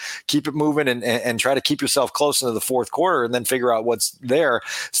clock, keep it moving, and try to keep yourself close into the fourth quarter and then figure out what's there.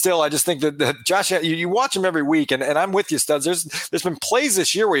 Still, I just think that Josh, you watch him every week, and I'm with you, Studs. There's been plays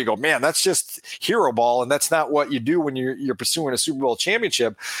this year where you go, man, that's just hero ball, and that's not what you do when you're pursuing a Super Bowl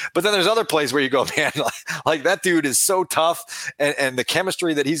championship. But then there's other plays where you go, man, like that dude is so tough, and the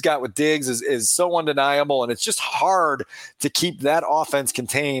chemistry that he's got with Diggs is so undeniable, and it's just hard to keep that offense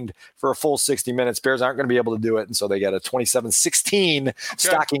contained for a full 60 minutes. Bears aren't going to be able to do it, and so they got a 27-16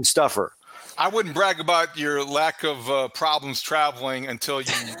 stocking stuffer. I wouldn't brag about your lack of problems traveling until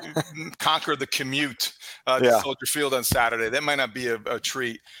you conquer the commute to Soldier Field on Saturday. That might not be a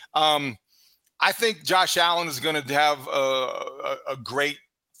treat. I think Josh Allen is going to have a great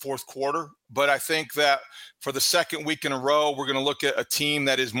fourth quarter, but I think that for the second week in a row, we're going to look at a team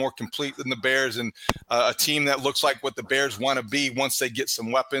that is more complete than the Bears, and a team that looks like what the Bears want to be once they get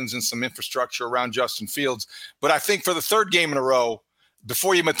some weapons and some infrastructure around Justin Fields. But I think for the third game in a row,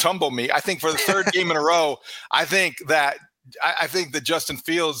 before you matumble me, I think for the third game in a row, I think that Justin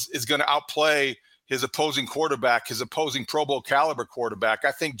Fields is going to outplay his opposing quarterback, his opposing Pro Bowl caliber quarterback.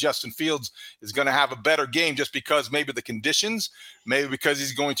 I think Justin Fields is going to have a better game just because maybe the conditions, maybe because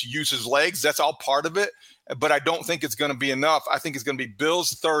he's going to use his legs. That's all part of it. But I don't think it's going to be enough. I think it's going to be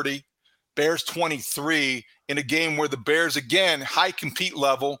Bills 30, Bears 23 in a game where the Bears, again, high compete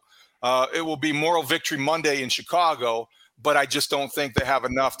level. It will be Moral Victory Monday in Chicago, but I just don't think they have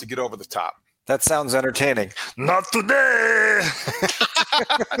enough to get over the top. That sounds entertaining. Not today.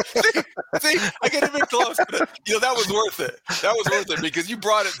 See, I get a bit close. But, that was worth it. That was worth it because you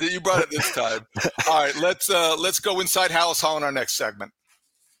brought it this time. All right, let's go inside Halas Hall in our next segment.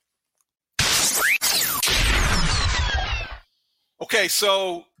 Okay,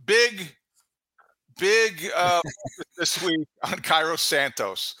 so big this week on Cairo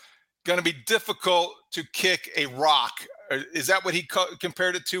Santos. Going to be difficult to kick a rock. Is that what he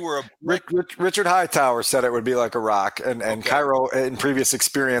compared it to? Or Richard Hightower said it would be like a rock. And okay. Cairo, in previous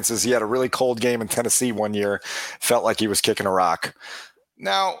experiences, he had a really cold game in Tennessee one year. Felt like he was kicking a rock.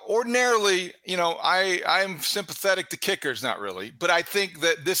 Now, ordinarily, I'm sympathetic to kickers, not really. But I think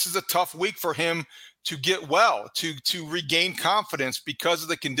that this is a tough week for him to get well, to regain confidence because of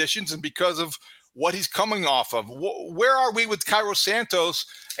the conditions and because of what he's coming off of. Where are we with Cairo Santos,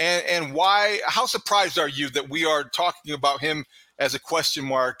 and why? How surprised are you that we are talking about him as a question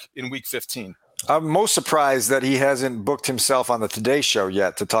mark in Week 15? I'm most surprised that he hasn't booked himself on the Today Show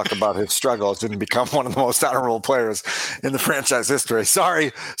yet to talk about his struggles and become one of the most honorable players in the franchise history.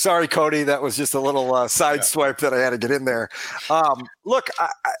 Sorry, Cody. That was just a little side swipe that I had to get in there. Look,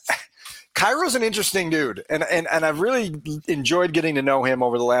 Cairo's an interesting dude, and I've really enjoyed getting to know him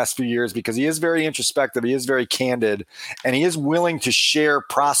over the last few years because he is very introspective, he is very candid, and he is willing to share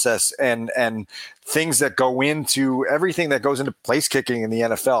process and things that go into everything that goes into place kicking in the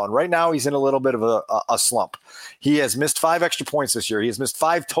NFL. And right now he's in a little bit of a slump. He has missed 5 extra points this year. He has missed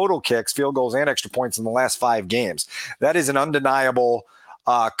 5 total kicks, field goals, and extra points in the last 5 games. That is an undeniable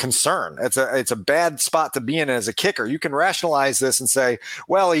concern. It's a bad spot to be in as a kicker. You can rationalize this and say,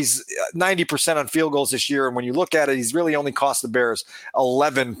 well, he's 90% on field goals this year, and when you look at it, he's really only cost the Bears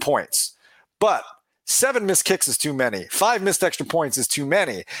 11 points. But 7 missed kicks is too many. 5 missed extra points is too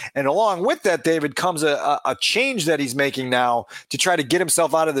many. And along with that, David, comes a change that he's making now to try to get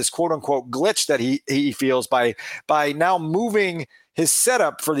himself out of this quote-unquote glitch that he feels by now moving his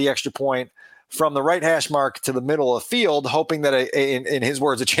setup for the extra point from the right hash mark to the middle of the field, hoping that, in his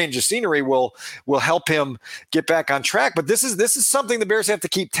words, a change of scenery will help him get back on track. But this is something the Bears have to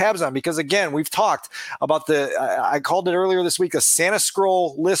keep tabs on because, again, we've talked about I called it earlier this week, a Santa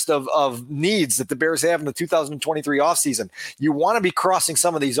scroll list of needs that the Bears have in the 2023 offseason. You want to be crossing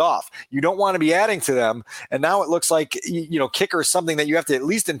some of these off. You don't want to be adding to them. And now it looks like, kicker is something that you have to at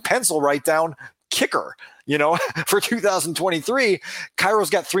least in pencil write down kicker. For 2023, Cairo's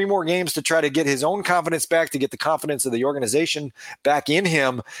got 3 more games to try to get his own confidence back, to get the confidence of the organization back in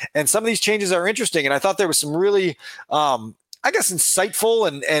him. And some of these changes are interesting. And I thought there was some really, insightful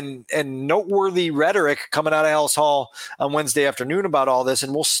and noteworthy rhetoric coming out of Halas Hall on Wednesday afternoon about all this.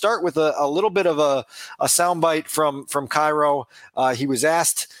 And we'll start with a little bit of a soundbite from Cairo. He was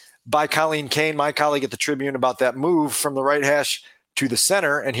asked by Colleen Kane, my colleague at the Tribune, about that move from the right hash to the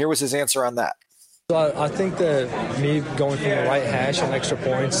center. And here was his answer on that. I think that me going from the right hash on extra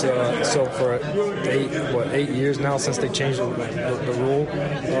points, so for 8 years now since they changed the rule,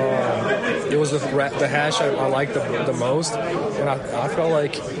 it was the hash I liked the most. And I felt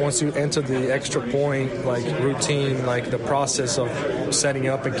like once you enter the extra point, like routine, like the process of setting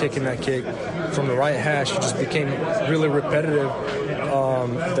up and kicking that kick from the right hash, it just became really repetitive.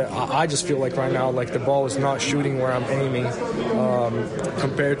 That I just feel like right now, like the ball is not shooting where I'm aiming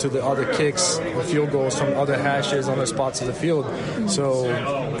compared to the other kicks, the field goals from other hashes, other spots of the field. So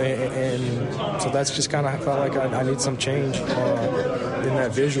that's just kind of felt like I need some change in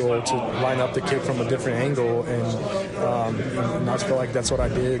that visual to line up the kick from a different angle, and I just feel like that's what I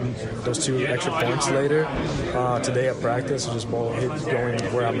did. Those 2 extra points later today at practice, just ball hit going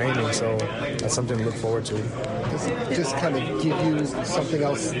where I'm aiming. So that's something to look forward to. Just kind of give you something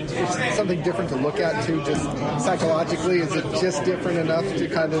else, something different to look at too, just psychologically? Is it just different enough to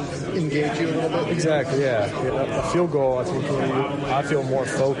kind of engage you a little bit? Exactly, yeah. A field goal, I think I feel more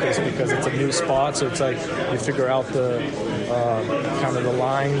focused because it's a new spot, so it's like you figure out the kind of the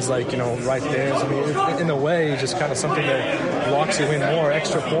lines, like, right there. So, I mean, in a way, just kind of something that locks you in more.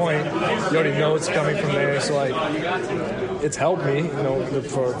 Extra point, you already know it's coming from there, so like it's helped me,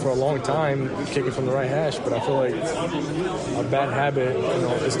 for a long time kicking from the right hash, but I feel like a bad habit,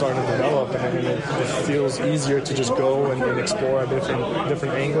 is starting to develop, and it feels easier to just go and explore a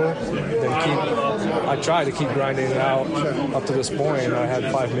different angle than I try to keep grinding it out up to this point. I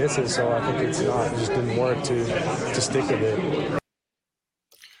had 5 misses, so I think it just didn't work to stick with it.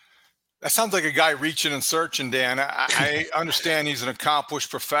 That sounds like a guy reaching and searching, Dan. I understand he's an accomplished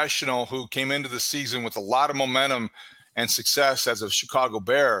professional who came into the season with a lot of momentum and success as a Chicago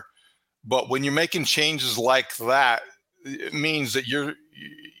Bear. But when you're making changes like that, it means that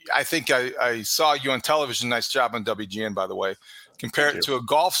I think I saw you on television. Nice job on WGN, by the way. Compare it to a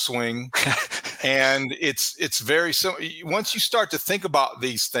golf swing. And it's very simple. Once you start to think about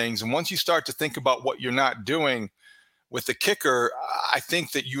these things, and once you start to think about what you're not doing with the kicker, I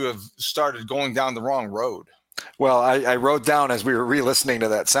think that you have started going down the wrong road. Well, I wrote down as we were re-listening to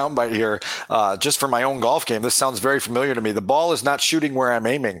that soundbite here, just for my own golf game. This sounds very familiar to me. The ball is not shooting where I'm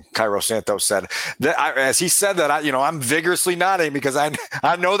aiming, Cairo Santos said. As he said that, I'm vigorously nodding because I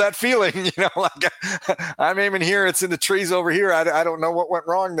know that feeling. Like I'm aiming here, it's in the trees over here. I don't know what went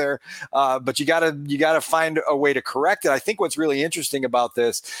wrong there, but you gotta find a way to correct it. I think what's really interesting about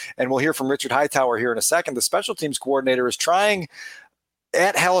this, and we'll hear from Richard Hightower here in a second. The special teams coordinator is trying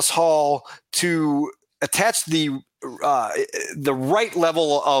at Halas Hall to attach the right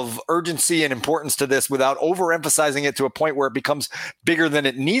level of urgency and importance to this without overemphasizing it to a point where it becomes bigger than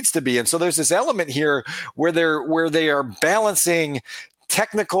it needs to be. And so there's this element here where they are balancing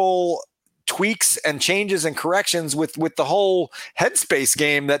technical tweaks and changes and corrections with the whole headspace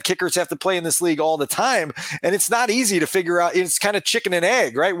game that kickers have to play in this league all the time. And it's not easy to figure out. It's kind of chicken and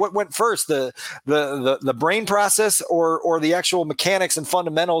egg, right? What went first, the brain process or the actual mechanics and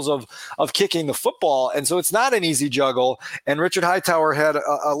fundamentals of kicking the football? And so it's not an easy juggle. And Richard Hightower had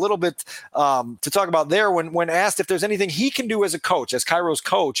a little bit to talk about there when asked if there's anything he can do as a coach, as Cairo's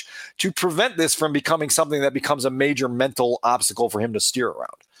coach, to prevent this from becoming something that becomes a major mental obstacle for him to steer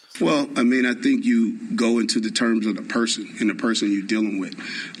around. Well, I mean, I think you go into the terms of the person and the person you're dealing with.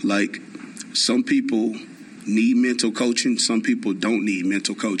 Like, some people need mental coaching. Some people don't need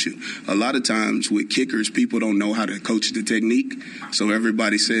mental coaching. A lot of times with kickers, people don't know how to coach the technique. So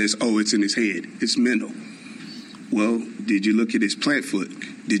everybody says, oh, it's in his head. It's mental. Well, did you look at his plant foot?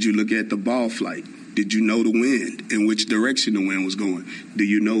 Did you look at the ball flight? Did you know the wind and which direction the wind was going? Do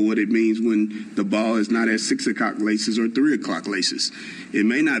you know what it means when the ball is not at 6 o'clock laces or 3 o'clock laces? It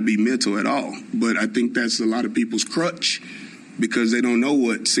may not be mental at all, but I think that's a lot of people's crutch because they don't know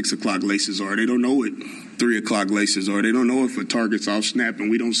what 6 o'clock laces are. They don't know what 3 o'clock laces are. They don't know if a target's off snap and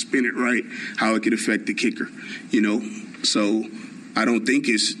we don't spin it right, how it could affect the kicker, So I don't think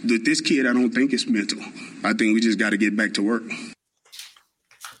this kid, I don't think it's mental. I think we just got to get back to work.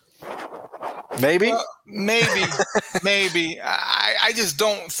 Maybe. Maybe. I just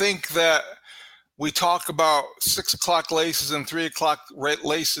don't think that we talk about 6 o'clock laces and 3 o'clock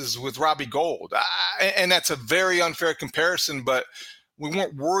laces with Robbie Gould. And that's a very unfair comparison, but we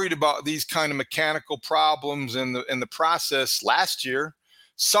weren't worried about these kind of mechanical problems in the process last year.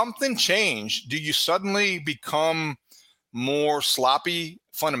 Something changed. Do you suddenly become more sloppy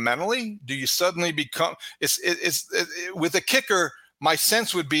fundamentally? Do you suddenly become with a kicker? My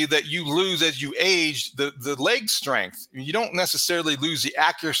sense would be that you lose as you age the leg strength. You don't necessarily lose the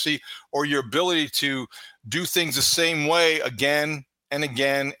accuracy or your ability to do things the same way again and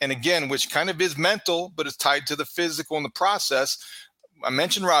again and again, which kind of is mental, but it's tied to the physical and the process. I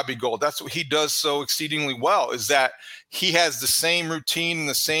mentioned Robbie Gould. That's what he does so exceedingly well, is that he has the same routine and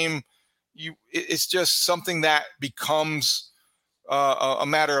the same it's just something that becomes a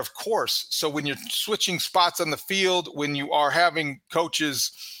matter of course. So when you're switching spots on the field, when you are having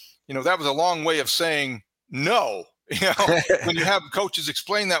coaches, that was a long way of saying no. When you have coaches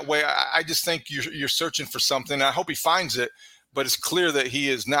explain that way, I just think you're searching for something. I hope he finds it. But it's clear that he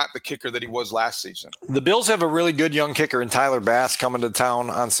is not the kicker that he was last season. The Bills have a really good young kicker in Tyler Bass coming to town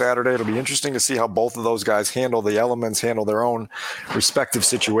on Saturday. It'll be interesting to see how both of those guys handle the elements, handle their own respective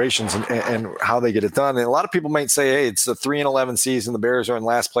situations, and how they get it done. And a lot of people might say, hey, it's a 3-11 season. The Bears are in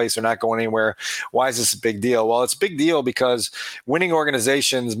last place. They're not going anywhere. Why is this a big deal? Well, it's a big deal because winning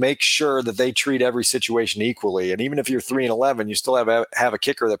organizations make sure that they treat every situation equally. And even if you're 3-11, you still have a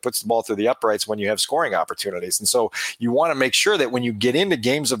kicker that puts the ball through the uprights when you have scoring opportunities. And so you want to make sure that when you get into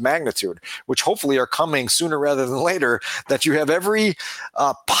games of magnitude, which hopefully are coming sooner rather than later, that you have every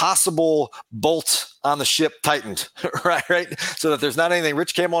possible bolt on the ship tightened, right? So that there's not anything.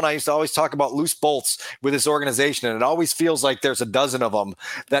 Rich Campbell and I used to always talk about loose bolts with this organization, and it always feels like there's a dozen of them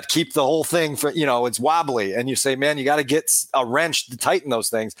that keep the whole thing for, it's wobbly. And you say, man, you got to get a wrench to tighten those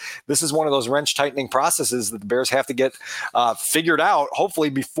things. This is one of those wrench tightening processes that the Bears have to get figured out, hopefully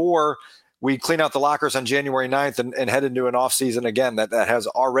before we clean out the lockers on January 9th and head into an offseason again that has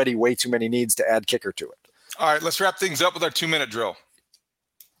already way too many needs to add kicker to it. All right, let's wrap things up with our 2-minute drill.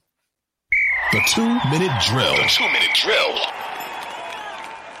 The 2-minute drill. The 2-minute drill.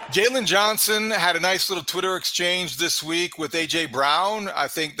 Jalen Johnson had a nice little Twitter exchange this week with A.J. Brown. I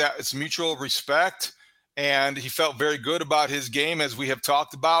think that it's mutual respect, and he felt very good about his game, as we have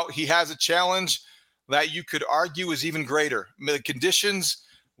talked about. He has a challenge that you could argue is even greater. The conditions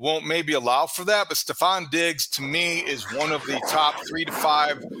won't maybe allow for that, but Stephon Diggs, to me, is one of the top 3 to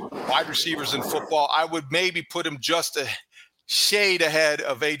 5 wide receivers in football. I would maybe put him just a shade ahead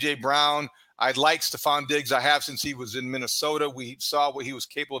of A.J. Brown. I like Stephon Diggs. I have since he was in Minnesota. We saw what he was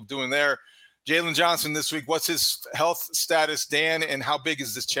capable of doing there. Jalen Johnson this week, what's his health status, Dan, and how big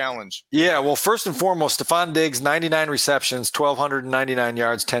is this challenge? Yeah, well, first and foremost, Stephon Diggs, 99 receptions, 1,299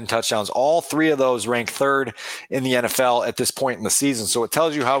 yards, 10 touchdowns. All 3 of those rank 3rd in the NFL at this point in the season. So it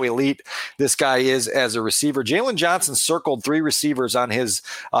tells you how elite this guy is as a receiver. Jalen Johnson circled 3 receivers on his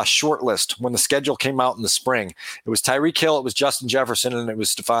short list when the schedule came out in the spring. It was Tyreek Hill, it was Justin Jefferson, and it was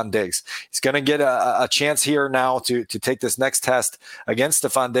Stephon Diggs. He's going to get a chance here now to take this next test against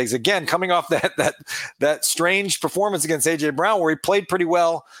Stephon Diggs. Again, coming off that strange performance against A.J. Brown where he played pretty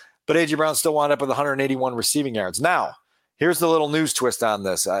well, but A.J. Brown still wound up with 181 receiving yards. Now, here's the little news twist on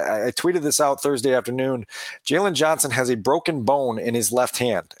this. I tweeted this out Thursday afternoon. Jalen Johnson has a broken bone in his left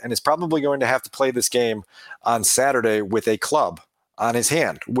hand and is probably going to have to play this game on Saturday with a club on his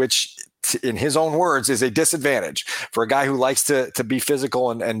hand, which in his own words, is a disadvantage for a guy who likes to be physical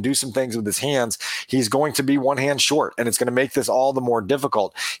and do some things with his hands. He's going to be one hand short, and it's going to make this all the more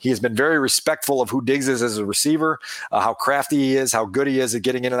difficult. He has been very respectful of who Diggs is as a receiver, how crafty he is, how good he is at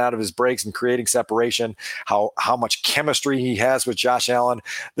getting in and out of his breaks and creating separation, how much chemistry he has with Josh Allen.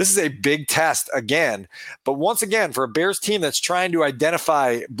 This is a big test again, but once again, for a Bears team that's trying to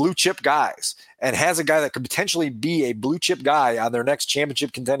identify blue chip guys and has a guy that could potentially be a blue chip guy on their next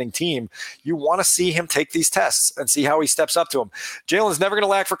championship contending team, you want to see him take these tests and see how he steps up to them. Jalen's never going to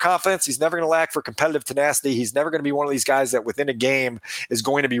lack for confidence. He's never going to lack for competitive tenacity. He's never going to be one of these guys that within a game is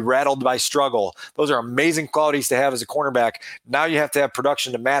going to be rattled by struggle. Those are amazing qualities to have as a cornerback. Now you have to have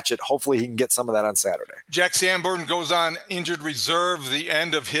production to match it. Hopefully he can get some of that on Saturday. Jack Sanborn goes on injured reserve. The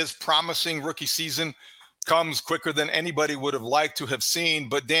end of his promising rookie season comes quicker than anybody would have liked to have seen.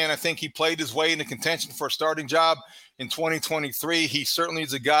 But Dan, I think he played his way into contention for a starting job in 2023. He certainly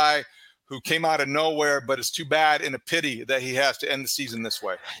is a guy who came out of nowhere, but it's too bad and a pity that he has to end the season this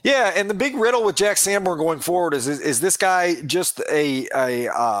way. Yeah, and the big riddle with Jack Sanborn going forward is this guy just a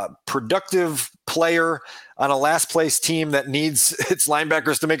productive player on a last place team that needs its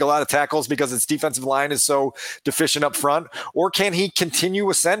linebackers to make a lot of tackles because its defensive line is so deficient up front? Or can he continue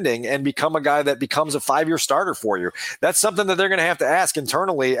ascending and become a guy that becomes a 5-year starter for you? That's something that they're going to have to ask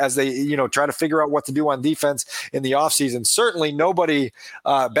internally as they, try to figure out what to do on defense in the offseason. Certainly nobody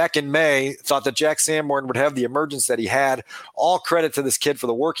back in May thought that Jack Sanborn would have the emergence that he had. All credit to this kid for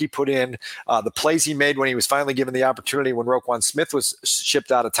the work he put in, the plays he made when he was finally given the opportunity when Roquan Smith was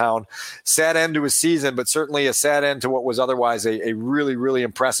shipped out of town. Sad end to his season, but certainly a sad end to what was otherwise a really, really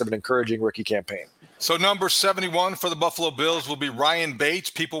impressive and encouraging rookie campaign. So number 71 for the Buffalo Bills will be Ryan Bates.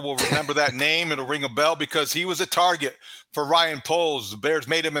 People will remember that name. It'll ring a bell because he was a target for Ryan Poles. The Bears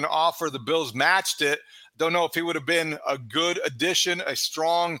made him an offer. The Bills matched it. Don't know if he would have been a good addition, a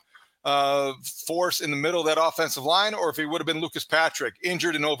strong force in the middle of that offensive line, or if he would have been Lucas Patrick,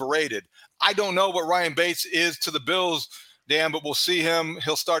 injured and overrated. I don't know what Ryan Bates is to the Bills, Dan, but we'll see him.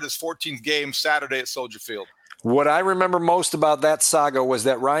 He'll start his 14th game Saturday at Soldier Field. What I remember most about that saga was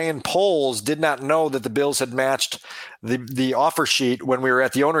that Ryan Poles did not know that the Bills had matched the offer sheet when we were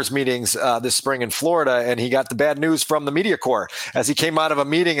at the owners' meetings this spring in Florida, and he got the bad news from the media corps as he came out of a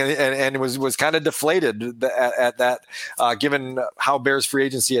meeting and was kind of deflated at that, given how Bears free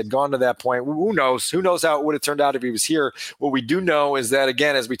agency had gone to that point. Who knows? Who knows how it would have turned out if he was here? What we do know is that,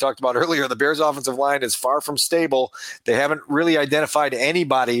 again, as we talked about earlier, the Bears' offensive line is far from stable. They haven't really identified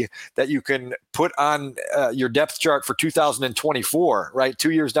anybody that you can put on your depth chart for 2024, right?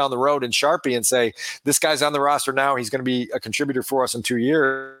 2 years down the road in Sharpie and say, this guy's on the roster now. He's going to be a contributor for us in 2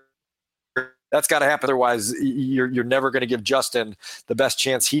 years. That's got to happen. Otherwise, you're never going to give Justin the best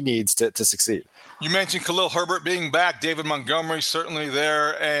chance he needs to succeed. You mentioned Khalil Herbert being back. David Montgomery certainly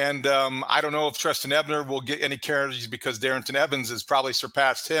there. And I don't know if Treston Ebner will get any carries because Darrington Evans has probably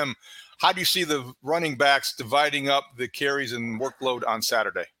surpassed him. How do you see the running backs dividing up the carries and workload on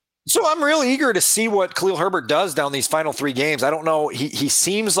Saturday? So I'm really eager to see what Khalil Herbert does down these final 3 games. I don't know. He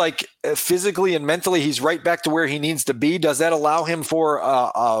seems like physically and mentally he's right back to where he needs to be. Does that allow him for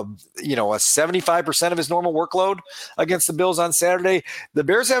a 75% of his normal workload against the Bills on Saturday? The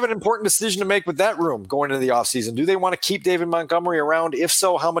Bears have an important decision to make with that room going into the offseason. Do they want to keep David Montgomery around? If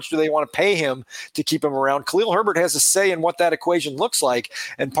so, how much do they want to pay him to keep him around? Khalil Herbert has a say in what that equation looks like,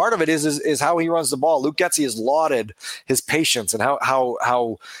 and part of it is how he runs the ball. Luke Getsy has lauded his patience and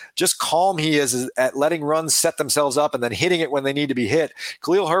how just calm he is at letting runs set themselves up and then hitting it when they need to be hit.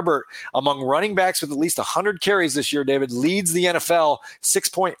 Khalil Herbert, among running backs with at least 100 carries this year, David, leads the NFL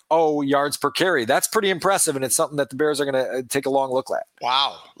 6.0 yards per carry. That's pretty impressive, and it's something that the Bears are going to take a long look at.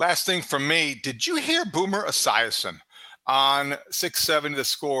 Wow. Last thing from me. Did you hear Boomer Esiason on 670 The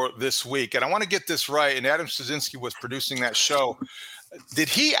Score this week? And I want to get this right, and Adam Szczynski was producing that show. Did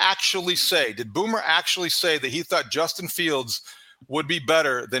Boomer actually say that he thought Justin Fields would be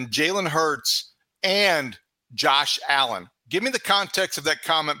better than Jalen Hurts and Josh Allen? Give me the context of that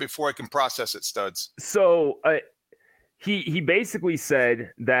comment before I can process it, Studs. So he basically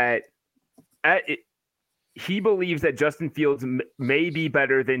said that he believes that Justin Fields may be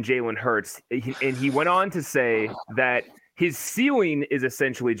better than Jalen Hurts. And he went on to say that his ceiling is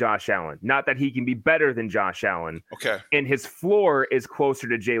essentially Josh Allen, not that he can be better than Josh Allen. Okay. And his floor is closer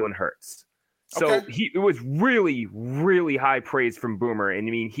to Jalen Hurts. So it was really, really high praise from Boomer. And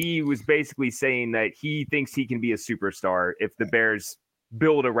I mean, he was basically saying that he thinks he can be a superstar if the Bears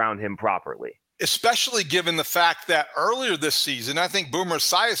build around him properly. Especially given the fact that earlier this season, I think Boomer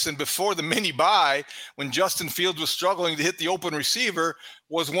Esiason, before the mini bye, when Justin Fields was struggling to hit the open receiver,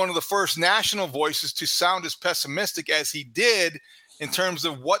 was one of the first national voices to sound as pessimistic as he did in terms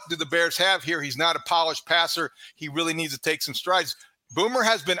of what do the Bears have here. He's not a polished passer. He really needs to take some strides. Boomer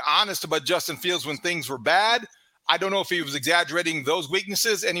has been honest about Justin Fields when things were bad. I don't know if he was exaggerating those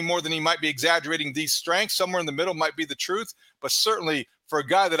weaknesses any more than he might be exaggerating these strengths. Somewhere in the middle might be the truth. But certainly for a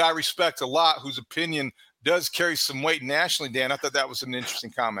guy that I respect a lot, whose opinion does carry some weight nationally, Dan, I thought that was an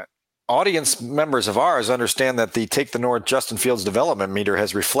interesting comment. Audience members of ours understand that the Take the North Justin Fields development meter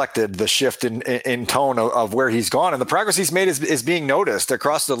has reflected the shift in tone of where he's gone. And the progress he's made is being noticed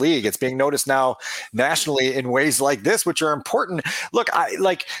across the league. It's being noticed now nationally in ways like this, which are important. Look,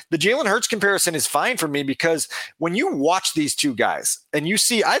 like the Jalen Hurts comparison is fine for me because when you watch these two guys and you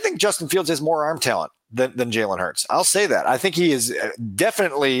see, I think Justin Fields has more arm talent than Jalen Hurts. I'll say that. I think he is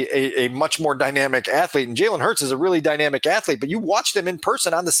definitely a much more dynamic athlete, and Jalen Hurts is a really dynamic athlete, but you watch them in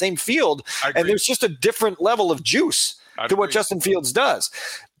person on the same field, and there's just a different level of juice to what Justin Fields does.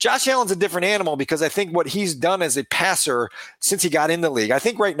 Josh Allen's a different animal because I think what he's done as a passer since he got in the league, I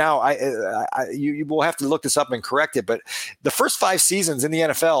think right now, you will have to look this up and correct it, but the first 5 seasons in the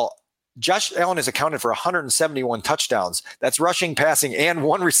NFL, Josh Allen has accounted for 171 touchdowns. That's rushing, passing, and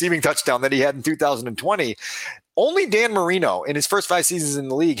 1 receiving touchdown that he had in 2020. Only Dan Marino in his first 5 seasons in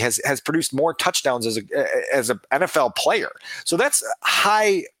the league has produced more touchdowns as an NFL player. So that's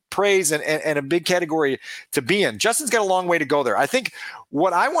high praise and a big category to be in. Justin's got a long way to go there. I think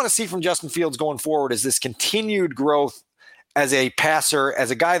what I want to see from Justin Fields going forward is this continued growth as a passer,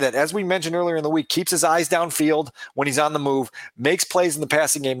 as a guy that, as we mentioned earlier in the week, keeps his eyes downfield when he's on the move, makes plays in the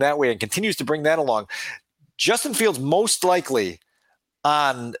passing game that way, and continues to bring that along. Justin Fields most likely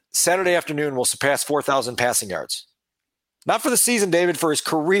on Saturday afternoon will surpass 4,000 passing yards. Not for the season, David, for his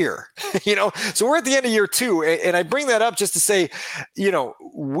career. So we're at the end of year 2. And I bring that up just to say,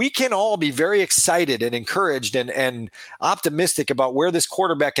 we can all be very excited and encouraged and optimistic about where this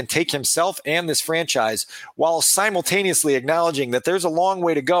quarterback can take himself and this franchise, while simultaneously acknowledging that there's a long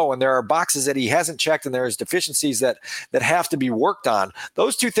way to go and there are boxes that he hasn't checked and there's deficiencies that have to be worked on.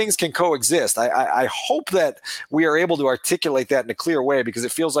 Those two things can coexist. I hope that we are able to articulate that in a clear way, because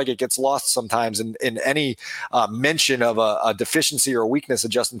it feels like it gets lost sometimes in any mention of a deficiency or a weakness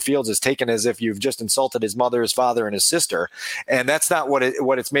of Justin Fields is taken as if you've just insulted his mother, his father, and his sister. And that's not what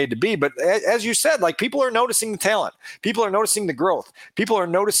it's made to be. But as you said, like, people are noticing the talent. People are noticing the growth. People are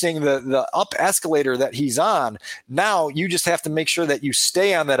noticing the up escalator that he's on. Now you just have to make sure that you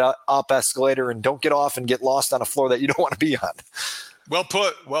stay on that up escalator and don't get off and get lost on a floor that you don't want to be on. Well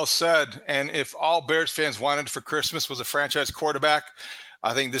put, well said. And if all Bears fans wanted for Christmas was a franchise quarterback,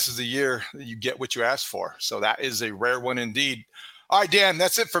 I think this is the year that you get what you asked for. So that is a rare one indeed. All right, Dan,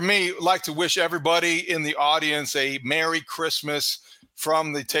 that's it for me. I'd like to wish everybody in the audience a Merry Christmas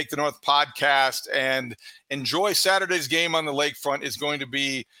from the Take the North podcast, and enjoy Saturday's game on the lakefront. It's going to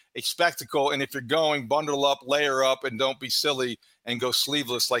be a spectacle. And if you're going, bundle up, layer up, and don't be silly and go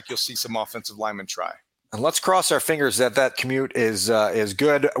sleeveless like you'll see some offensive linemen try. And let's cross our fingers that commute is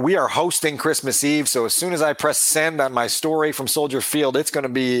good. We are hosting Christmas Eve, so as soon as I press send on my story from Soldier Field, it's going to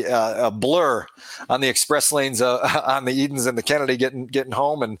be a blur on the express lanes on the Edens and the Kennedy getting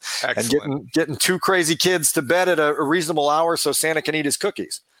home and getting 2 crazy kids to bed at a reasonable hour so Santa can eat his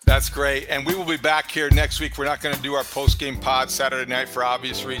cookies. That's great. And we will be back here next week. We're not going to do our post-game pod Saturday night for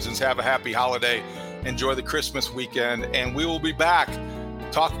obvious reasons. Have a happy holiday. Enjoy the Christmas weekend. And we will be back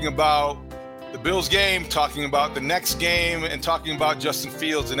talking about the Bills game, talking about the next game, and talking about Justin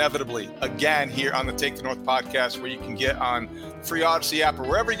Fields inevitably again here on the Take the North podcast, where you can get on the free Odyssey app or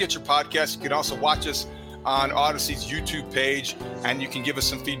wherever you get your podcast. You can also watch us on Odyssey's YouTube page, and you can give us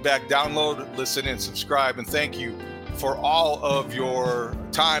some feedback, download, listen, and subscribe. And thank you for all of your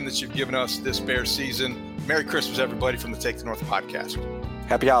time that you've given us this Bears season. Merry Christmas, everybody, from the Take the North podcast.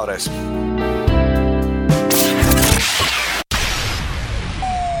 Happy holidays.